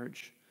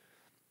remarriage.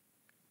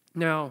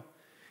 Now,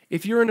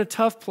 if you're in a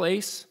tough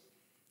place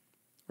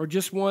or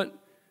just want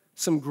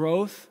some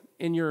growth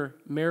in your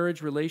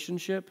marriage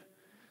relationship,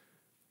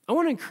 I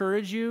want to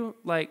encourage you,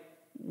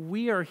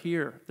 we are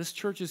here. This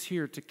church is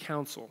here to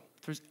counsel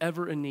if there's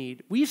ever a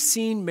need. We've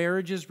seen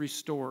marriages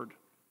restored.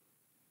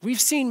 We've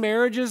seen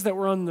marriages that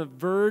were on the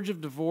verge of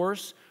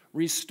divorce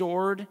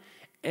restored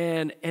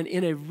and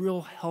in a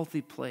real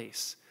healthy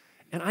place.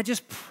 And I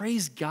just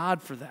praise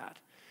God for that.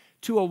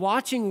 To a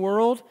watching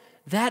world,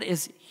 that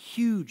is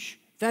huge.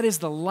 That is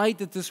the light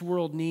that this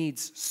world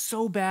needs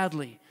so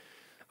badly.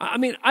 I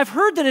mean, I've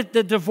heard that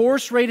the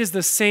divorce rate is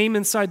the same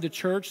inside the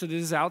church that it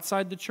is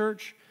outside the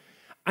church.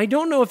 I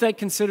don't know if that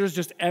considers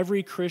just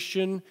every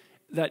Christian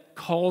that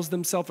calls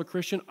themselves a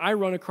Christian. I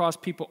run across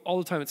people all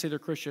the time that say they're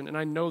Christian, and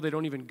I know they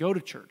don't even go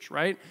to church,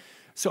 right?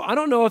 So I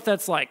don't know if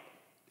that's like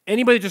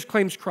anybody just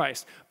claims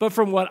Christ. But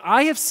from what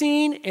I have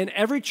seen in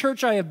every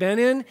church I have been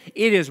in,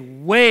 it is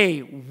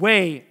way,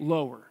 way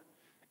lower.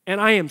 And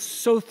I am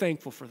so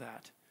thankful for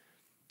that.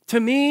 To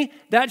me,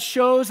 that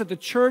shows that the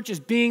church is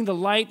being the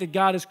light that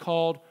God has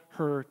called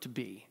her to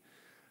be.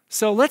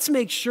 So let's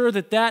make sure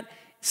that that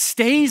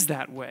stays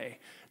that way,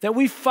 that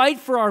we fight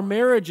for our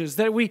marriages,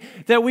 that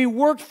we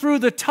work through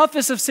the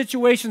toughest of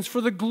situations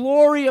for the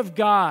glory of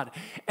God.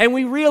 And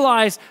we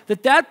realize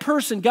that that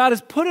person God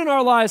has put in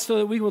our lives so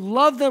that we would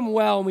love them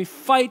well, and we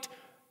fight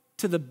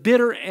to the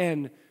bitter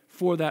end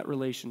for that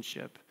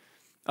relationship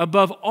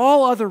above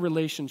all other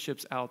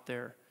relationships out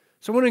there.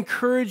 So I want to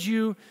encourage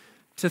you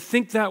to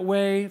think that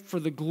way for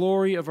the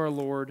glory of our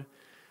Lord.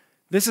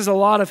 This is a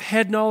lot of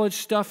head knowledge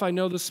stuff I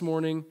know this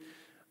morning.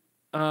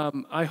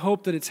 I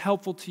hope that it's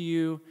helpful to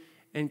you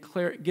and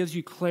gives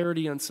you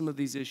clarity on some of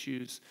these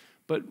issues.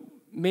 But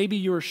maybe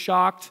you were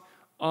shocked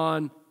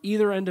on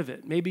either end of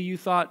it. Maybe you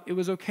thought it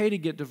was okay to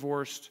get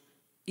divorced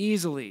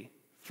easily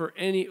for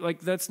any,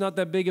 that's not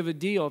that big of a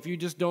deal. If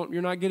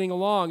you're not getting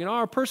along, and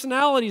our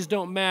personalities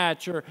don't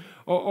match, or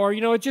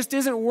it just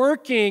isn't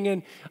working,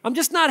 and I'm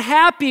just not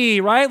happy,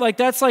 right?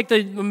 That's like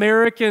the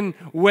American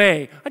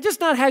way. I'm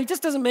just not happy. It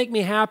just doesn't make me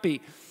happy.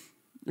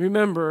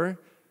 Remember,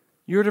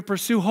 you're to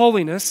pursue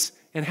holiness,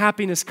 and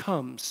happiness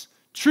comes.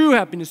 True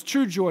happiness,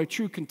 true joy,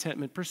 true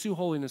contentment. Pursue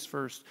holiness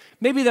first.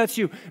 Maybe that's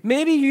you.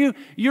 Maybe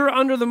you're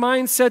under the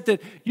mindset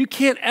that you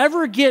can't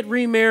ever get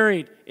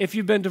remarried if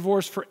you've been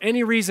divorced for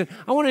any reason.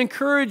 I want to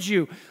encourage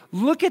you.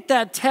 Look at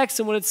that text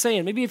and what it's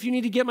saying. Maybe if you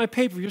need to get my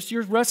paper,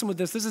 you're wrestling with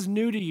this. This is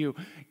new to you.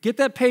 Get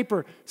that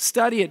paper.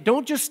 Study it.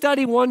 Don't just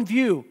study one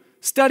view.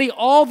 Study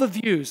all the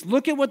views.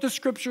 Look at what the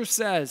Scripture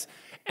says.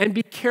 And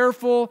be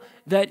careful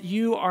that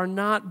you are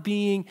not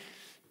being...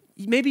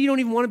 Maybe you don't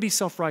even want to be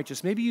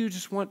self-righteous. Maybe you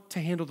just want to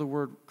handle the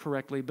word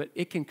correctly, but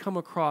it can come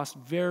across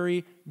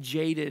very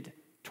jaded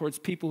towards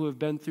people who have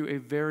been through a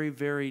very,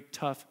 very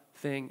tough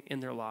thing in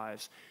their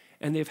lives.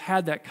 And they've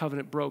had that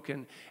covenant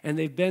broken, and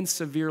they've been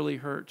severely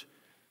hurt.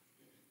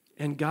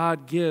 And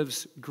God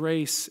gives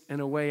grace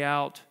and a way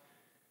out.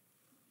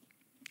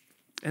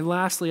 And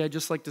lastly, I'd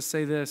just like to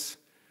say this.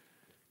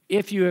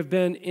 If you have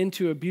been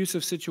into an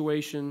abusive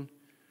situation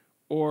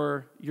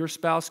or your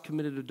spouse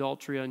committed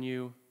adultery on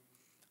you,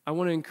 I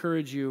want to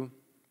encourage you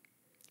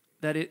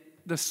that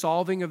the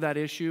solving of that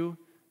issue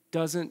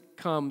doesn't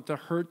come, the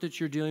hurt that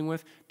you're dealing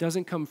with,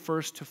 doesn't come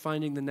first to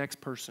finding the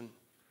next person.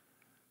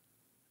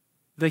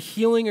 The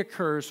healing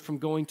occurs from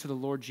going to the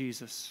Lord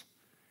Jesus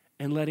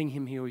and letting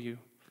him heal you.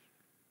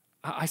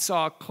 I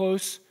saw a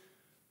close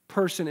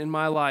person in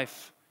my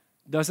life,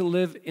 doesn't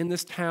live in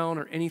this town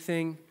or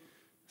anything,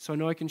 so I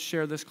know I can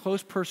share this.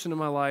 Close person in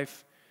my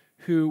life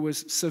who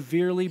was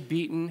severely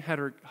beaten, had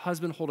her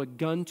husband hold a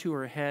gun to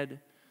her head.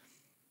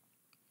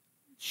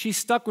 She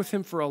stuck with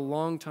him for a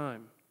long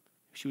time.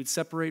 She would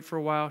separate for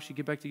a while. She'd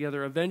get back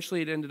together.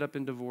 Eventually, it ended up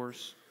in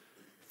divorce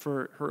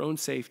for her own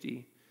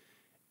safety.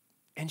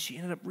 And she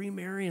ended up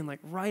remarrying,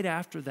 right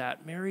after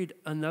that, married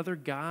another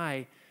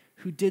guy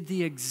who did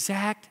the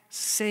exact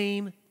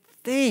same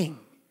thing.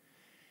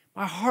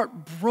 My heart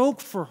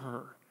broke for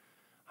her.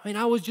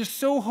 I was just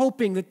so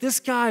hoping that this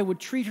guy would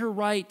treat her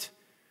right.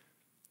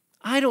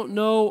 I don't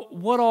know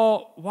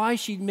why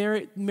she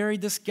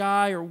married this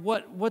guy or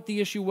what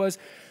the issue was.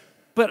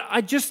 But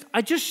I just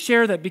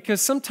share that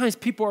because sometimes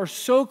people are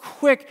so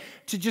quick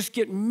to just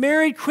get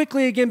married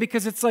quickly again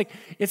because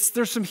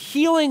there's some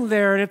healing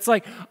there, and it's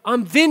like,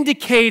 I'm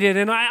vindicated.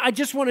 And I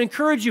just want to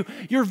encourage you,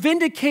 your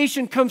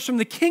vindication comes from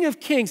the King of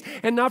Kings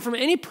and not from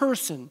any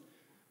person.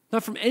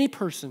 Not from any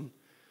person.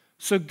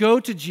 So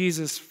go to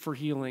Jesus for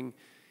healing.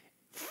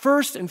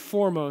 First and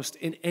foremost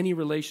in any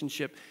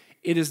relationship,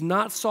 it is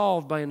not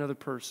solved by another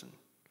person.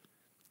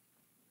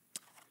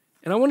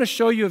 And I want to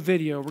show you a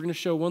video. We're going to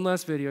show one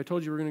last video. I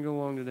told you we're going to go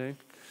long today.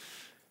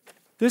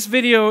 This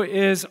video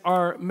is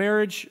our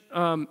marriage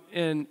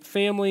and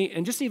family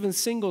and just even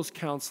singles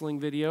counseling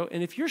video.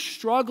 And if you're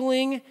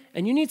struggling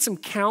and you need some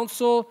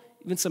counsel,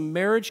 even some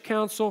marriage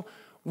counsel,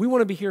 we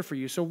want to be here for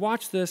you. So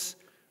watch this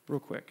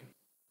real quick.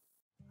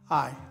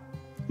 Hi,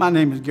 my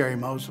name is Gary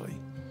Mosley,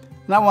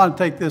 and I want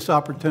to take this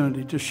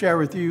opportunity to share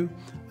with you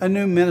a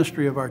new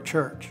ministry of our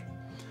church.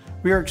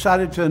 We are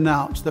excited to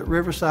announce that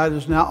Riverside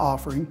is now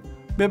offering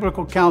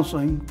biblical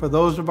counseling for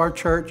those of our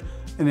church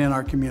and in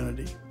our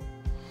community.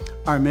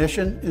 Our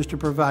mission is to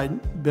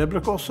provide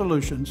biblical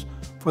solutions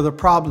for the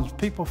problems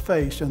people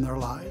face in their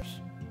lives.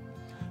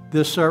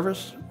 This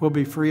service will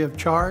be free of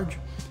charge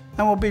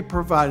and will be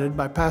provided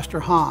by Pastor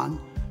Hahn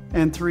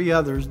and 3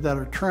 others that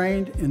are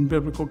trained in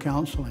biblical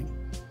counseling.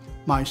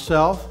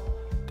 Myself,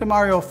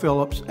 Demario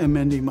Phillips, and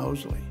Mindy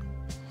Mosley.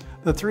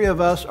 The 3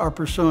 of us are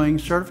pursuing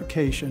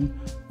certification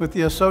with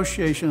the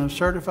Association of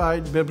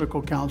Certified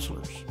Biblical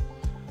Counselors.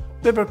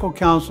 Biblical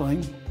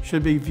counseling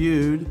should be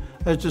viewed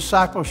as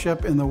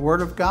discipleship in the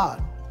Word of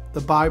God,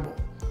 the Bible,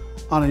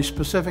 on a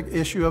specific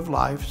issue of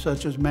life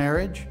such as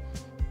marriage,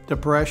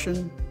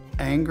 depression,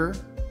 anger,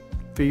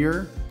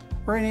 fear,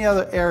 or any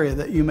other area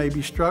that you may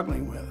be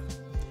struggling with.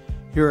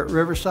 Here at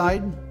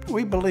Riverside,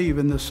 we believe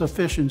in the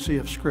sufficiency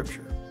of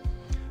Scripture.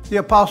 The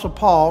Apostle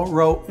Paul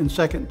wrote in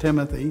 2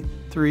 Timothy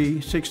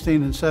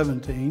 3:16 and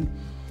 17,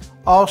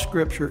 "All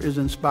Scripture is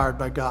inspired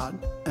by God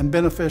and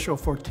beneficial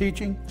for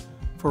teaching,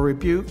 for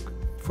rebuke,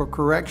 for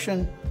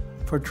correction,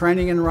 for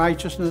training in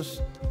righteousness,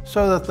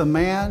 so that the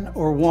man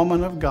or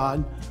woman of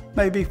God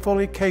may be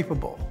fully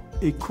capable,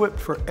 equipped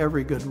for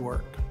every good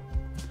work."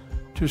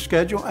 To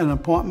schedule an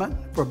appointment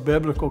for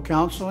biblical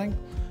counseling,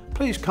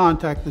 please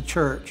contact the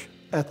church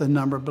at the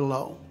number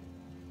below.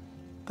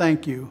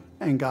 Thank you,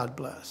 and God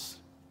bless.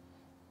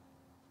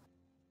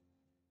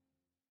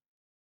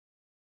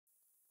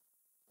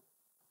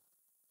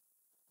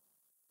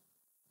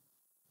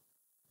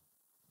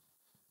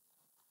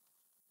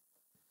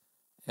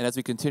 And as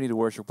we continue to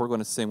worship, we're going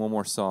to sing one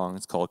more song.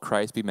 It's called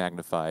Christ Be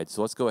Magnified.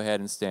 So let's go ahead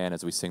and stand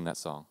as we sing that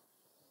song.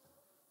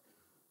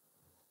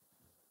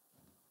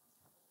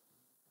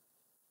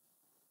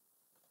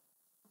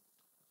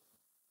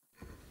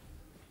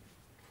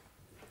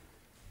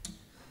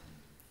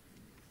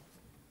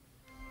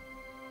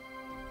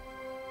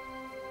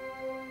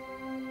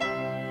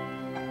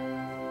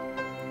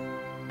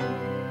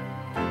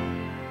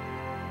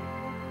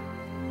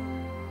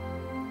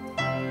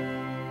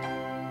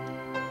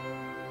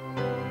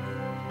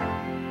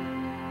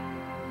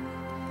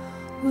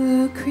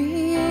 Were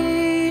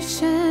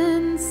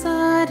creation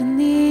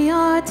suddenly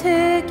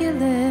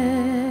articulate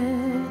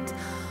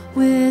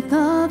with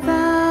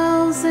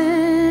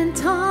 1,000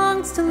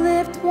 tongues to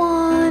lift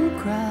one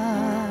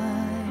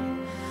cry,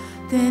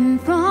 then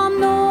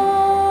from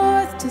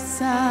north to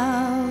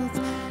south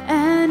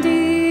and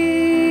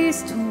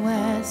east to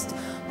west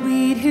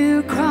we'd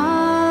hear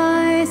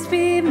Christ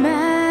be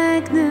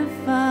magnified.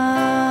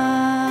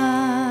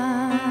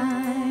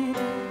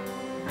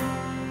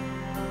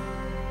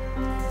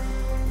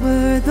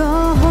 Were the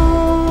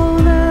whole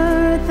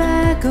earth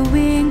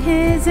echoing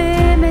His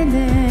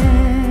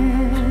imminence,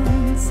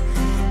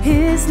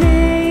 His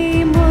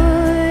name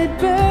would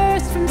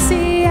burst from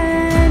sea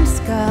and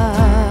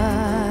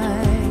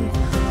sky,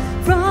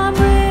 from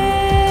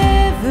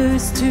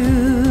rivers to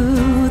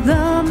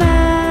the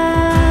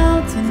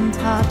mountain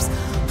tops,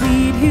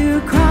 we'd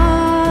hear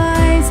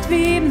Christ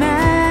be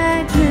magnified.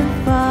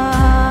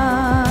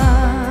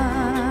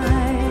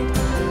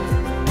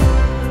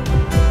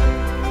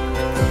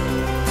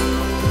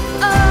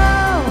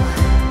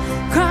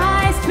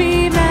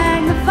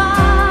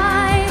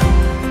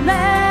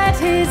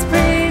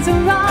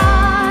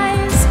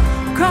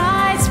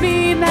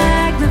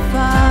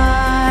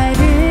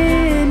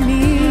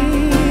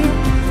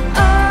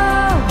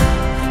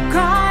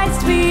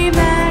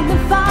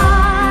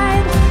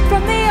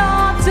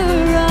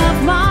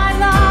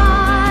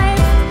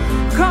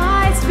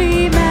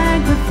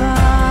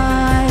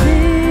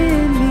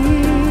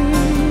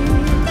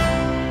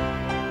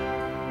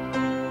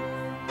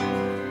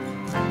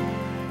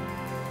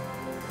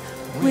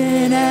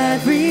 When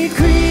every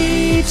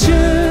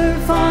creature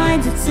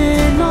finds its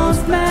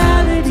inmost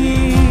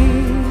melody,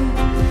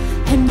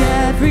 and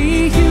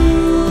every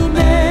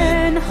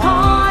human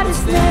heart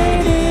is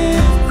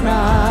native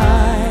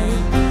cry,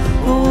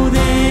 oh,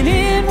 then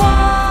in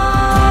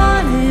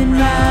one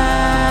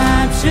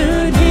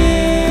enraptured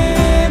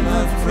hymn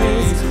of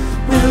praise,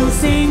 we'll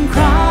sing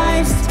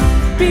Christ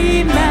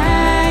be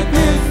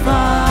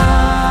magnified.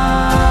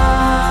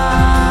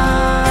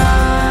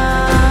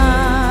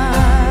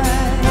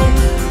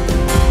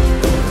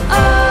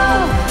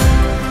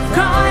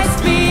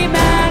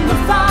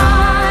 Magnified.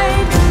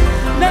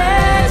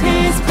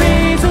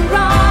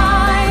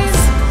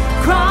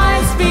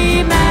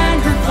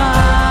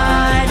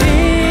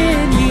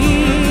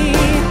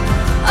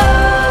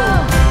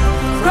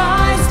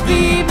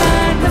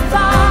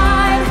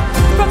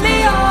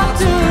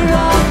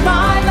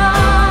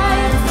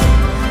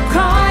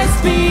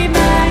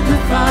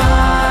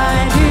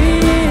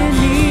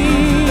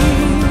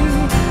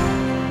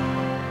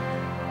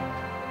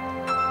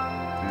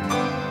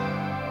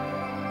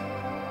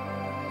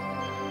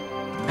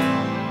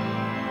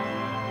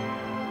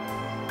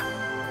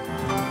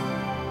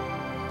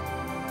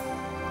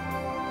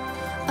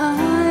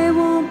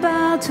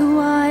 to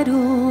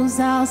idols,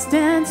 I'll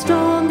stand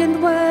strong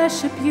and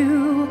worship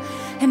you.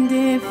 And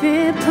if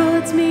it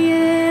puts me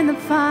in the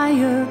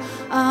fire,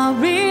 I'll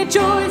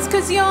rejoice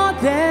 'cause you're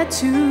there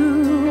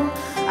too.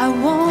 I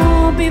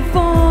won't be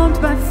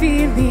formed by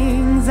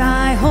feelings,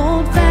 I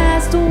hold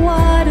fast to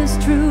what is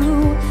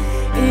true.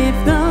 If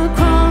the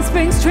cross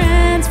brings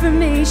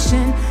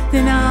transformation,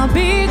 then I'll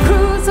be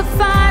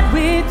crucified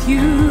with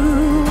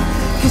you.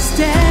 'Cause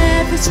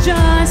death is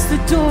just the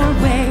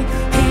doorway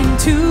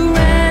into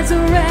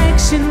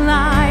resurrection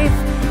life.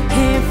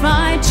 If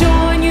I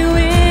join you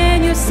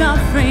in your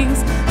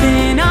sufferings,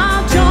 then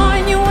I'll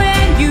join you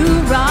when you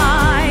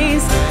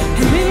rise.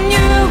 And when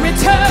you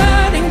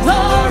return in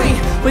glory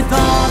with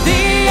all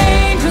the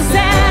angels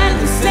and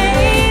the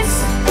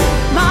saints,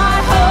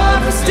 my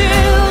heart will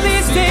still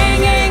be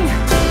singing,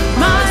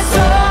 my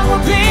soul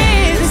will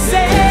be the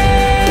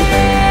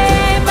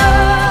same.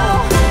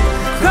 Oh,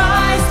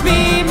 Christ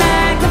be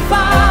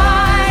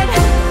magnified,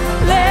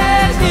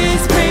 let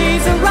his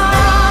praise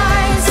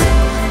arise.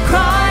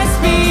 Christ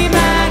be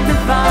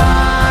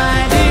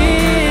magnified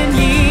in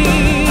me.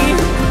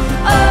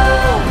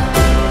 Oh,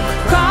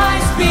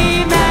 Christ be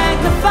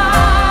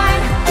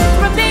magnified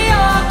from the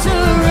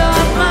altar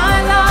of my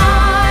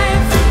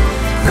life.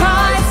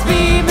 Christ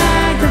be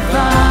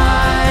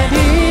magnified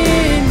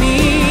in me.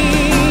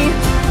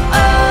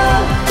 Oh,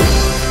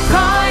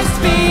 Christ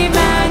be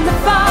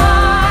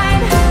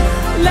magnified,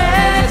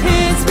 let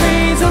his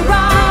praise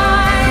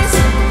arise.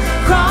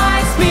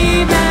 Christ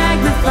be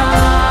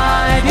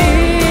magnified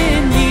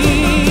in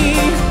me.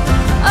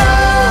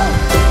 Oh,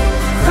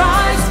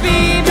 Christ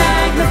be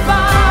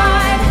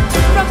magnified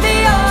from the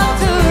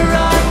altar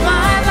of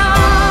my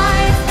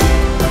life.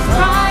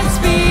 Christ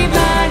be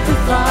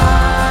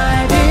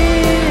magnified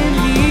in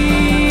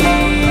me.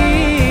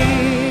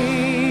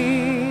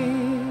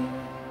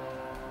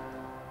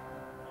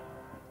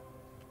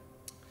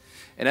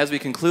 And as we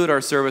conclude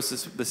our service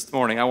this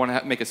morning, I want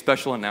to make a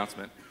special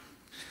announcement.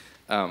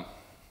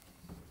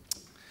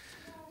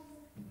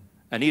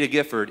 Anita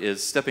Gifford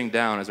is stepping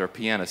down as our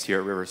pianist here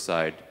at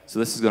Riverside. So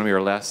this is going to be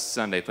our last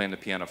Sunday playing the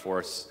piano for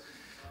us.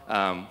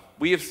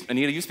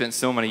 Anita, you spent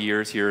so many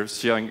years here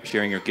sharing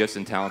your gifts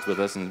and talents with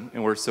us, and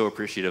we're so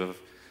appreciative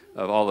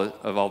of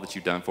all that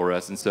you've done for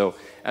us. And so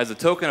as a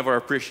token of our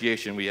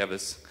appreciation, we have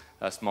this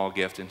small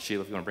gift. And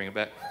Sheila, if you want to bring it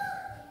back.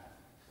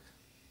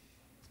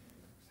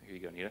 Here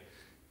you go, Anita.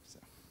 So,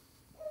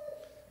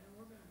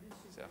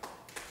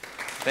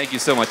 thank you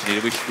so much,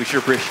 Anita. We sure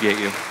appreciate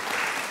you.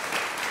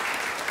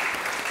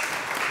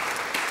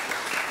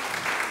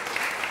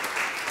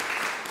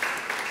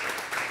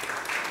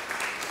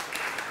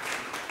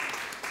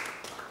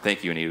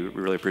 Thank you, Anita.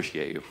 We really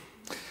appreciate you.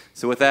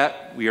 So with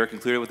that, we are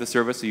concluded with the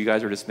service, so you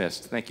guys are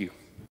dismissed. Thank you.